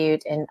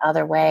contribute in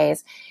other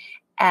ways.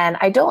 And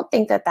I don't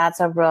think that that's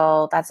a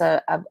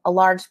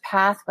large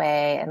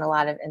pathway in a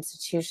lot of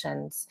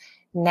institutions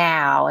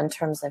now, in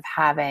terms of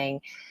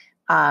having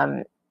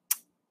kind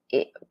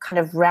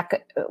of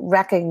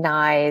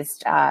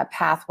recognized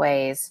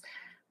pathways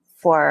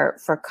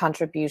for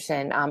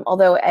contribution.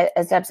 Although,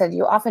 as Deb said,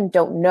 you often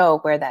don't know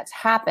where that's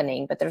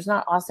happening, but there's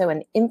not also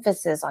an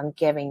emphasis on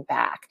giving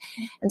back.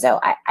 And so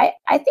I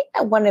think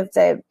that one of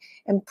the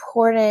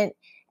important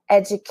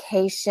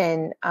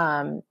education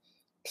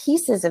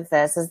pieces of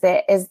this is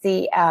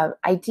the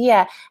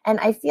idea, and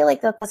I feel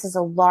like that this is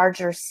a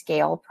larger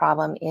scale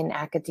problem in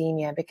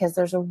academia, because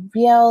there's a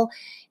real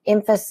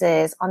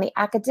emphasis on the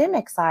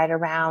academic side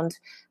around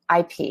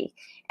IP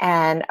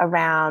and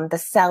around the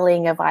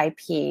selling of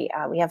IP.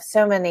 We have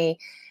so many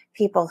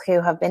people who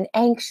have been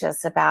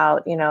anxious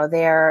about,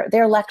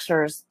 their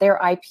lectures, their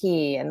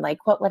IP, and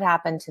like what would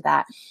happen to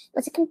that.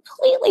 It's a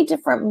completely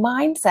different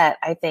mindset,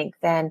 I think,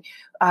 than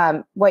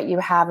what you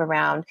have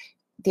around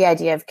the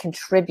idea of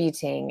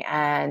contributing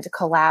and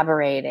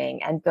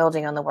collaborating and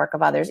building on the work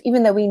of others,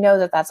 even though we know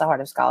that that's the heart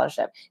of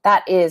scholarship.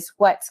 That is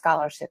what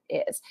scholarship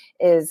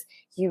is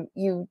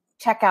you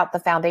check out the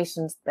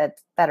foundations that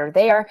are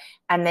there,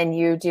 and then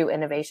you do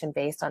innovation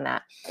based on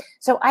that.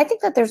 So I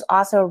think that there's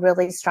also a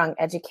really strong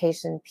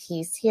education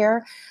piece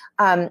here.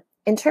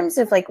 In terms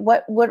of like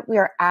what we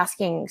are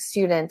asking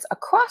students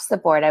across the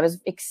board, I was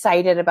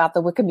excited about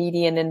the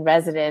Wikimedian in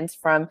residence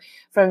from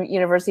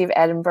University of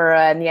Edinburgh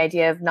and the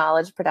idea of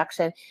knowledge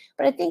production.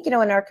 But I think, in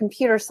our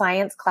computer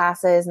science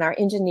classes and our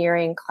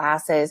engineering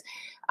classes,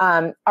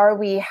 are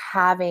we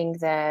having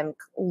them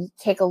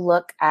take a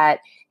look at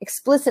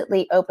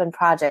explicitly open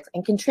projects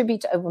and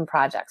contribute to open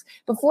projects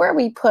before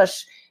we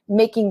push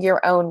making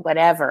your own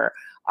whatever?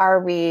 Are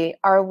we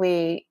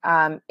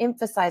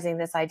emphasizing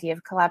this idea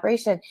of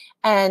collaboration?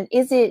 And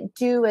is it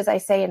do as I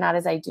say and not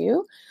as I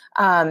do?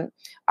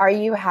 Are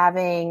you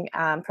having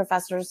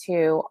professors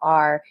who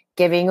are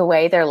giving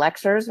away their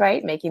lectures,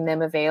 right? Making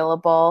them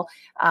available?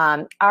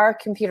 Our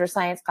computer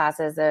science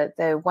classes,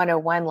 the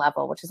 101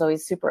 level, which is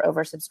always super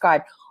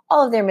oversubscribed,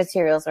 all of their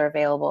materials are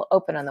available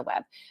open on the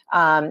web.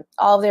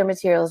 All of their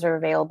materials are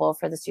available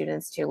for the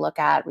students to look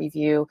at,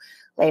 review,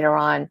 later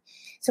on.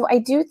 So I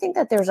do think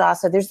that there's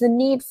the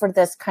need for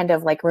this kind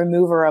of like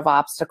remover of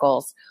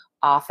obstacles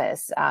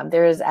office.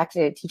 There is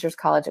actually a teachers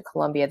college at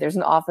Columbia. There's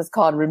an office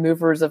called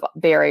Removers of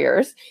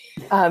Barriers,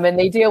 and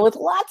they deal with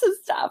lots of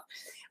stuff.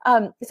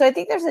 So I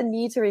think there's a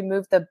need to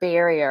remove the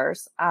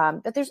barriers,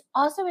 but there's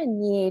also a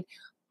need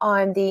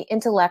on the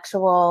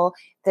intellectual,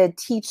 the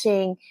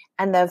teaching,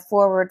 and the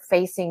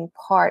forward-facing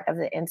part of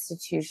the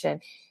institution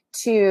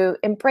to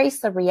embrace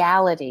the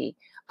reality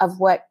of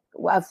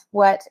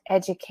what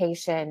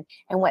education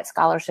and what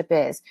scholarship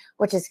is,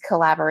 which is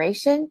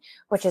collaboration,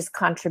 which is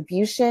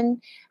contribution,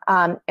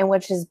 and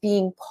which is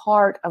being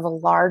part of a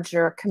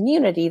larger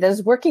community that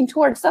is working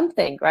towards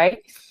something, right?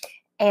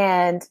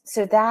 And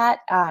so that,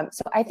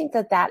 so I think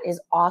that that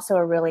is also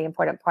a really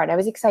important part. I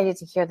was excited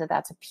to hear that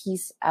that's a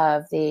piece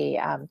of the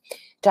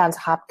Johns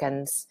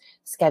Hopkins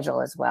schedule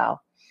as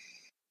well.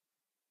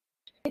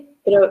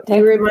 You know,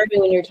 you remind me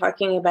when you're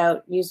talking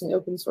about using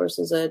open source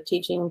as a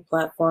teaching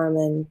platform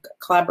and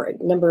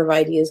number of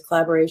ideas,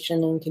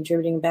 collaboration and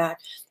contributing back.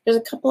 There's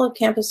a couple of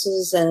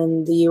campuses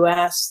in the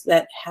US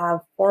that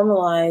have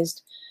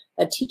formalized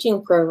a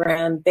teaching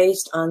program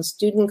based on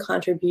student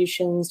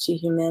contributions to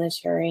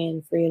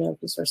humanitarian free and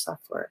open source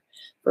software.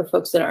 For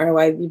folks that aren't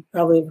aware, you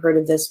probably have heard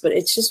of this, but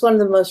it's just one of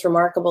the most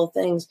remarkable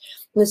things.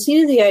 And the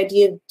seed of the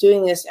idea of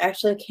doing this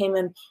actually came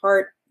in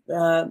part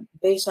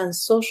based on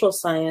social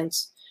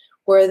science,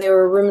 where they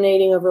were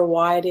ruminating over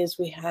why it is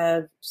we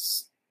have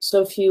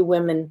so few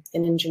women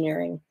in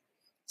engineering,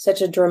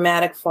 such a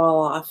dramatic fall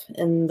off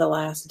in the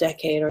last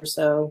decade or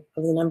so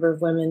of the number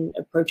of women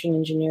approaching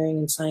engineering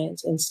and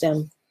science and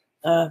STEM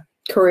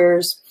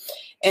careers.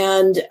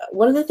 And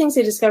one of the things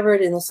they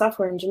discovered in the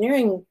software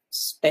engineering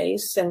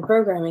space and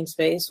programming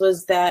space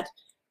was that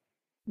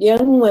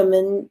young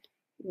women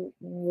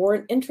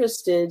weren't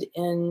interested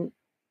in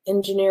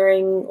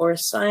engineering or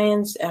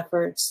science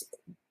efforts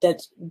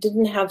that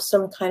didn't have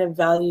some kind of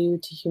value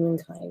to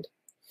humankind,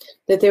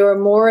 that they were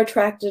more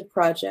attracted to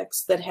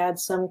projects that had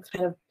some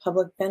kind of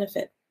public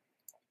benefit,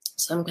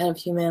 some kind of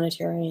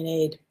humanitarian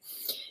aid.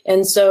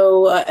 And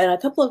so at a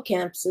couple of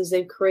campuses,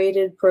 they've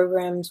created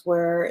programs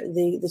where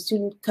the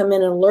students come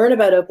in and learn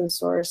about open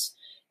source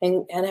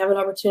and have an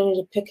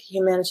opportunity to pick a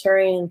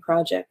humanitarian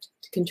project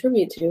to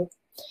contribute to.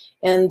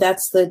 And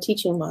that's the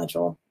teaching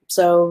module.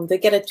 So they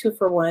get a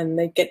 2-for-1.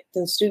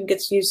 The student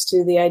gets used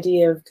to the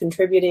idea of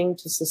contributing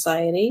to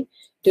society,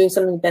 doing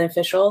something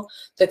beneficial.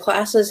 The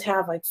classes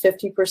have like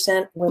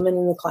 50% women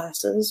in the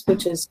classes,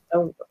 which is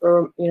a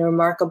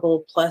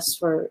remarkable plus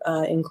for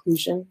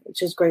inclusion,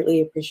 which is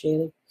greatly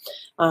appreciated.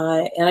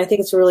 And I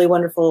think it's a really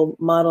wonderful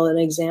model and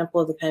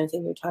example of the kind of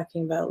thing you're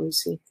talking about,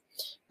 Lucy,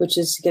 which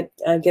is to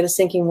get us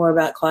thinking more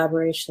about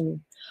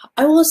collaboration.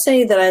 I will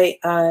say that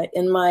I,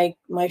 in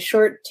my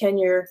short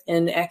tenure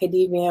in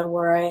academia,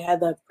 where I had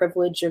the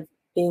privilege of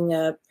being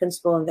a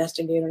principal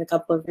investigator in a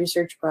couple of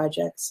research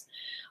projects,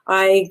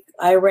 I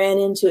ran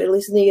into, at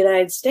least in the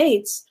United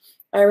States,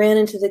 I ran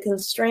into the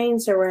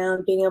constraints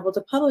around being able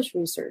to publish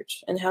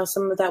research and how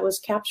some of that was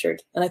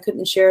captured, and I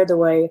couldn't share the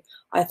way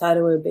I thought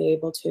I would be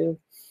able to.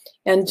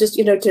 And just,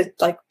 to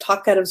like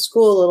talk out of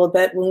school a little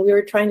bit, when we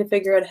were trying to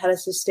figure out how to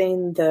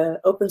sustain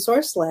the open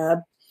source lab,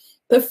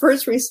 the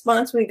first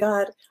response we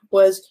got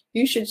was,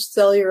 you should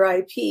sell your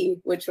IP,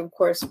 which of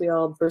course we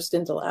all burst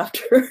into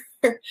laughter.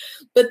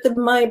 But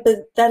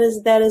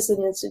that is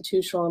an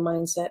institutional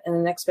mindset and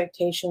an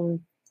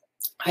expectation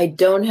I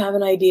don't have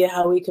an idea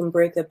how we can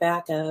break the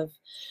back of,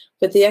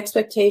 but the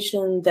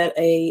expectation that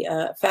a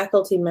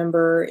faculty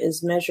member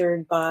is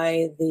measured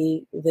by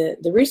the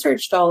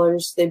research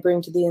dollars they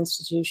bring to the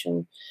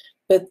institution,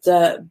 but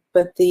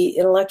the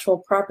intellectual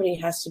property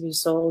has to be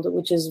sold,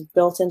 which is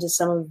built into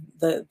some of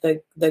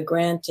the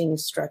granting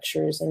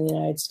structures in the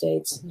United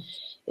States, mm-hmm.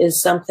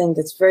 is something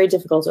that's very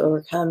difficult to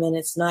overcome, and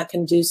it's not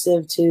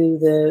conducive to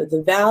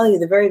the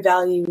very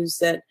values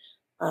that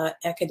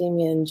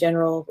academia in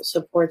general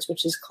supports,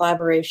 which is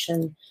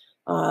collaboration,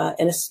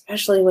 and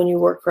especially when you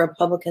work for a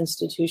public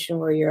institution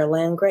where you're a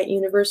land-grant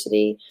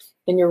university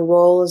and your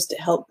role is to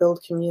help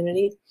build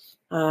community.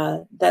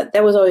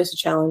 That was always a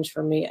challenge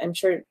for me. I'm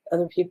sure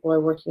other people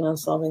are working on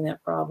solving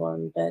that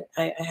problem, but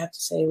I have to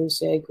say,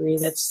 Lucy, I agree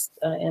that's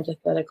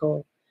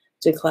antithetical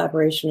to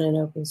collaboration and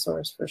open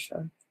source for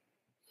sure.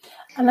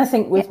 And I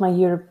think with my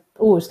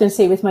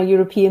with my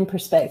European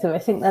perspective, I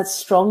think that's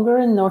stronger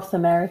in North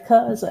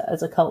America as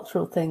a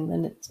cultural thing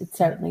than it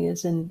certainly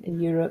is in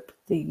Europe.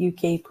 The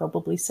UK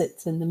probably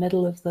sits in the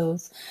middle of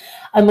those.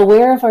 I'm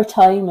aware of our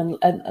time,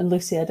 and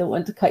Lucy, I don't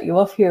want to cut you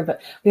off here,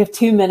 but we have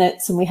 2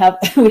 minutes, and we have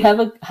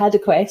had a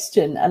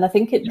question, and I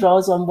think it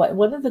draws on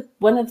one of the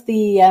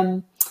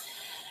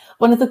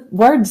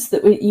words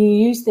that you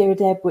used there,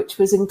 Deb, which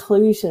was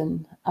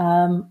inclusion.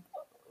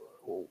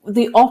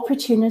 The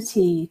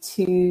opportunity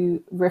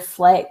to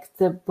reflect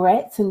the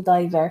breadth and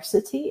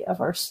diversity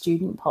of our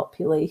student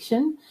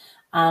population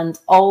and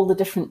all the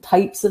different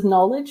types of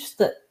knowledge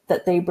that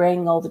they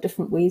bring, all the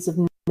different ways of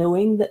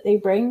knowing that they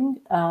bring,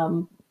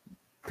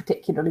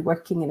 particularly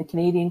working in a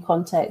Canadian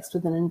context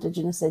with an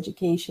Indigenous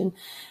education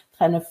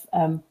kind of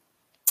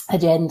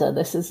agenda.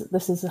 This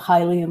is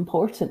highly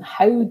important.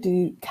 How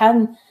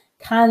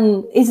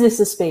is this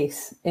a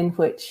space in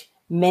which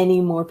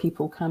many more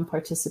people can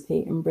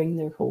participate and bring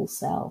their whole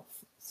self?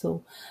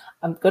 So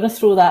I'm going to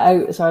throw that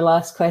out as our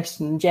last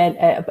question.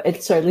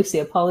 Sorry, Lucy,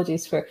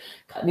 apologies for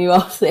cutting you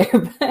off there,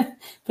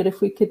 but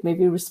if we could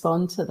maybe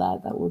respond to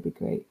that, that would be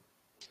great.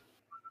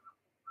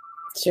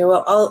 Sure.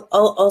 Well,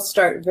 I'll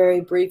start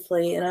very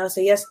briefly, and I'll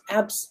say yes,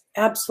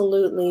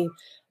 absolutely.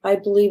 I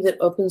believe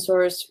that open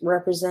source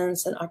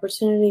represents an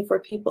opportunity for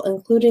people,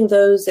 including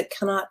those that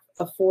cannot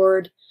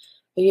afford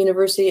a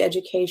university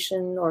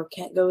education or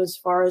can't go as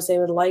far as they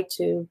would like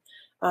to.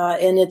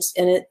 In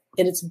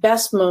its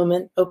best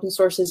moment, open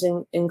source is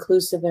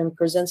inclusive and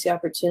presents the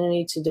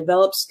opportunity to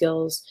develop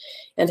skills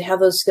and to have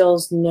those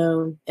skills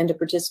known and to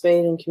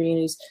participate in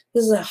communities.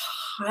 This is a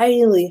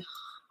highly,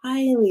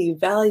 highly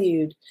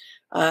valued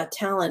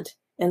talent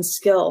and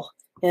skill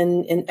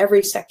in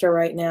every sector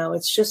right now.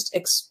 It's just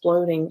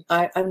exploding.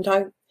 I'm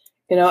talking,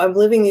 I'm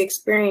living the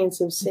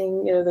experience of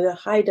seeing, the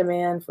high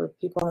demand for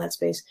people in that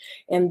space.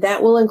 And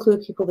that will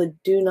include people that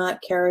do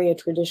not carry a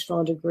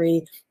traditional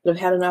degree, but have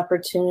had an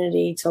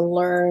opportunity to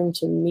learn,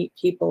 to meet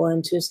people,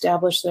 and to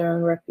establish their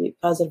own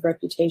positive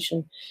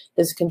reputation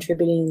as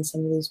contributing in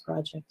some of these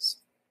projects.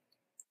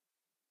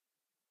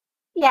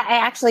 Yeah, I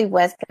actually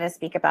was going to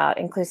speak about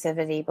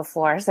inclusivity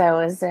before, so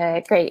it was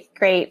a great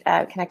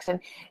connection.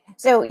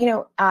 So,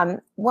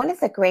 one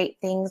of the great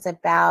things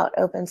about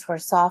open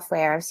source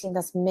software, I've seen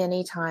this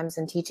many times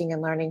in teaching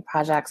and learning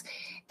projects,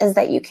 is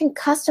that you can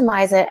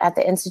customize it at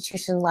the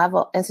institutional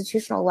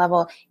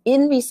level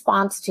in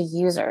response to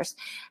users.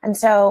 And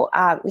so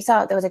we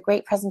saw there was a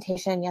great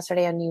presentation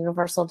yesterday on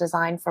universal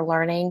design for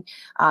learning,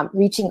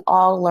 reaching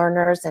all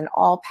learners in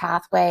all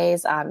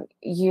pathways,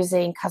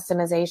 using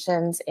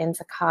customizations in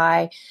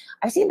Sakai.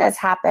 I've seen this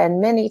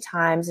happen many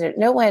times.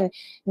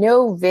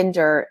 No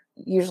vendor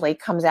usually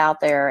comes out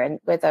there and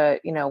with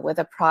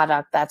a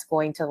product that's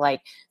going to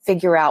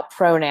figure out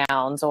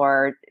pronouns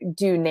or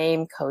do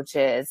name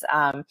coaches,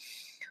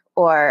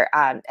 or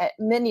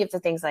many of the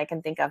things I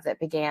can think of that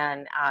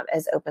began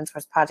as open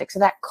source projects. So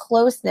that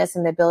closeness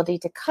and the ability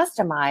to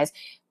customize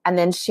and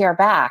then share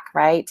back,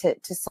 right,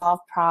 to solve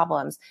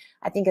problems,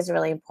 I think is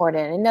really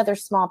important. Another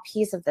small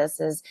piece of this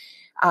is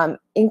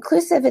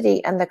inclusivity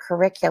in the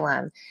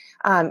curriculum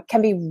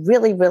can be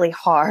really, really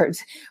hard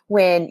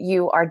when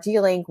you are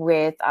dealing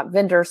with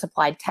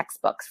vendor-supplied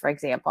textbooks, for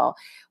example.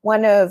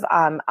 One of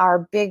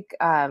our big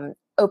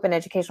open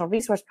educational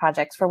resource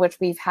projects for which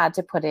we've had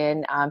to put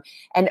in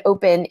an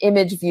open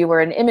image viewer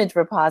and image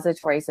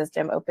repository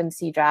system,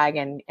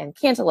 OpenCDRAG and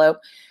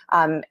Cantaloupe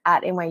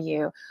at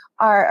NYU,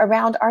 are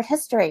around art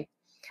history.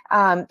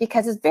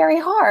 Because it's very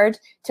hard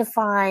to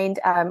find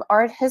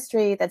art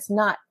history that's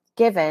not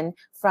given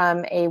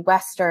from a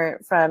Western,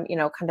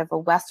 kind of a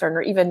Western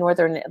or even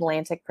Northern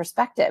Atlantic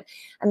perspective.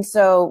 And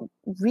so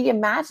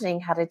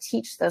reimagining how to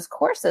teach those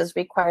courses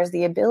requires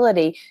the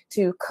ability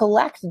to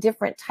collect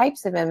different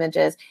types of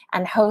images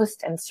and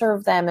host and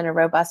serve them in a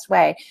robust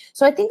way.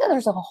 So I think that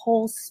there's a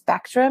whole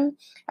spectrum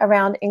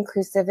around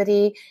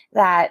inclusivity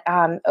that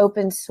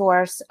open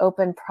source,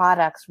 open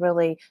products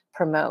really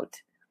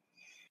promote.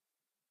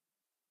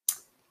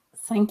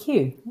 Thank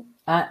you.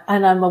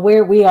 And I'm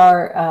aware we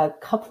are a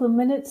couple of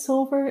minutes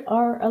over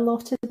our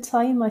allotted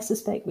time. I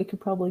suspect we could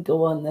probably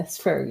go on this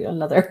for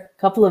another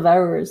couple of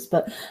hours,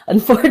 but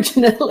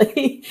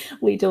unfortunately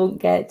we don't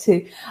get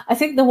to. I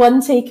think the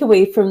one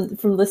takeaway from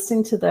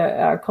listening to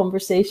our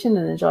conversation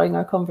and enjoying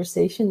our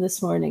conversation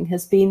this morning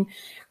has been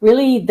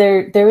really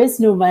there is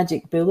no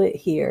magic bullet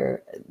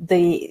here.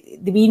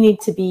 We need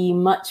to be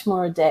much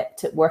more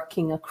adept at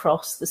working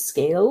across the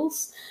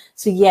scales.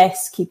 So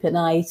yes, keep an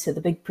eye to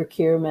the big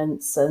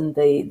procurements and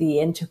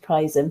the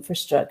enterprise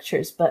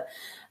infrastructures, but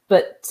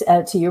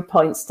to your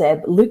points,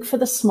 Deb, look for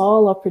the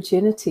small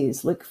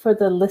opportunities, look for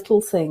the little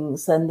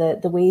things and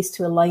the ways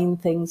to align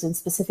things in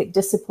specific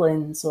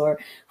disciplines or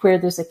where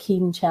there's a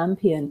keen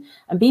champion,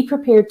 and be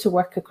prepared to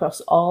work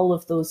across all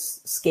of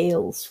those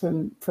scales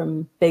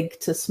from big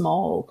to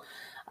small.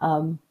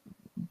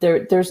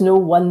 There's no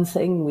one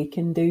thing we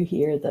can do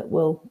here that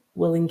will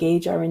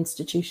engage our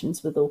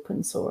institutions with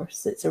open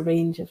source. It's a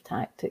range of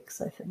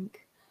tactics, I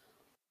think.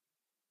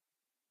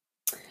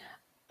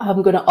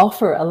 I'm going to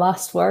offer a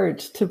last word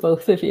to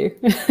both of you.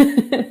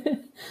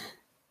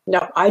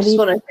 No, I just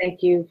want to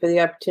thank you for the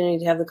opportunity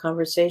to have the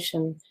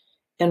conversation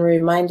and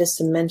remind us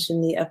to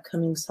mention the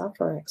upcoming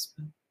Software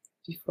Expo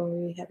before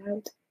we head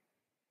out.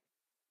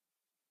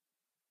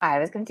 I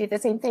was going to do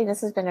the same thing.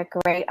 This has been a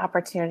great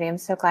opportunity. I'm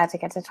so glad to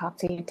get to talk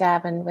to you,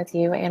 Deb, and with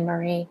you,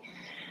 Anne-Marie.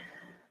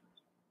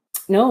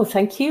 No,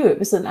 thank you. It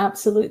was an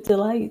absolute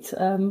delight.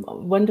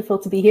 Wonderful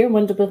to be here.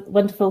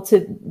 Wonderful to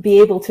be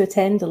able to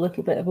attend a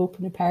little bit of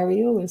Open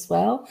Apereo as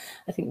well.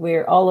 I think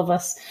we're all of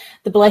us,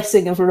 the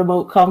blessing of a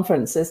remote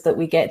conference is that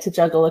we get to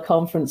juggle a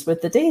conference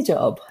with the day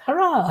job.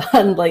 Hurrah!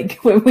 And like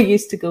when we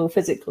used to go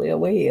physically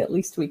away, at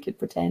least we could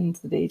pretend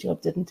the day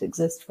job didn't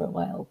exist for a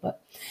while.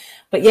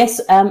 But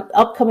yes,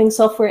 upcoming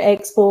Software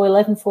Expo,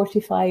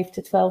 11:45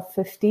 to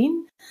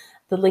 12:15.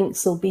 The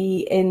links will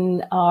be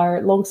in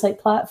our Longsight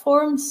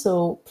platform,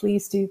 so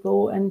please do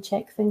go and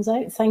check things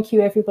out. Thank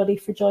you, everybody,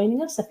 for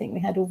joining us. I think we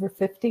had over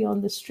 50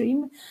 on the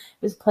stream.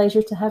 It was a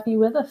pleasure to have you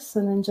with us,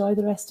 and enjoy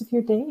the rest of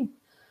your day.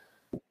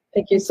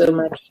 Thank you so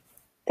much.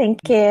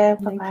 Thank you.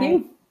 Thank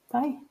you.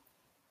 Bye.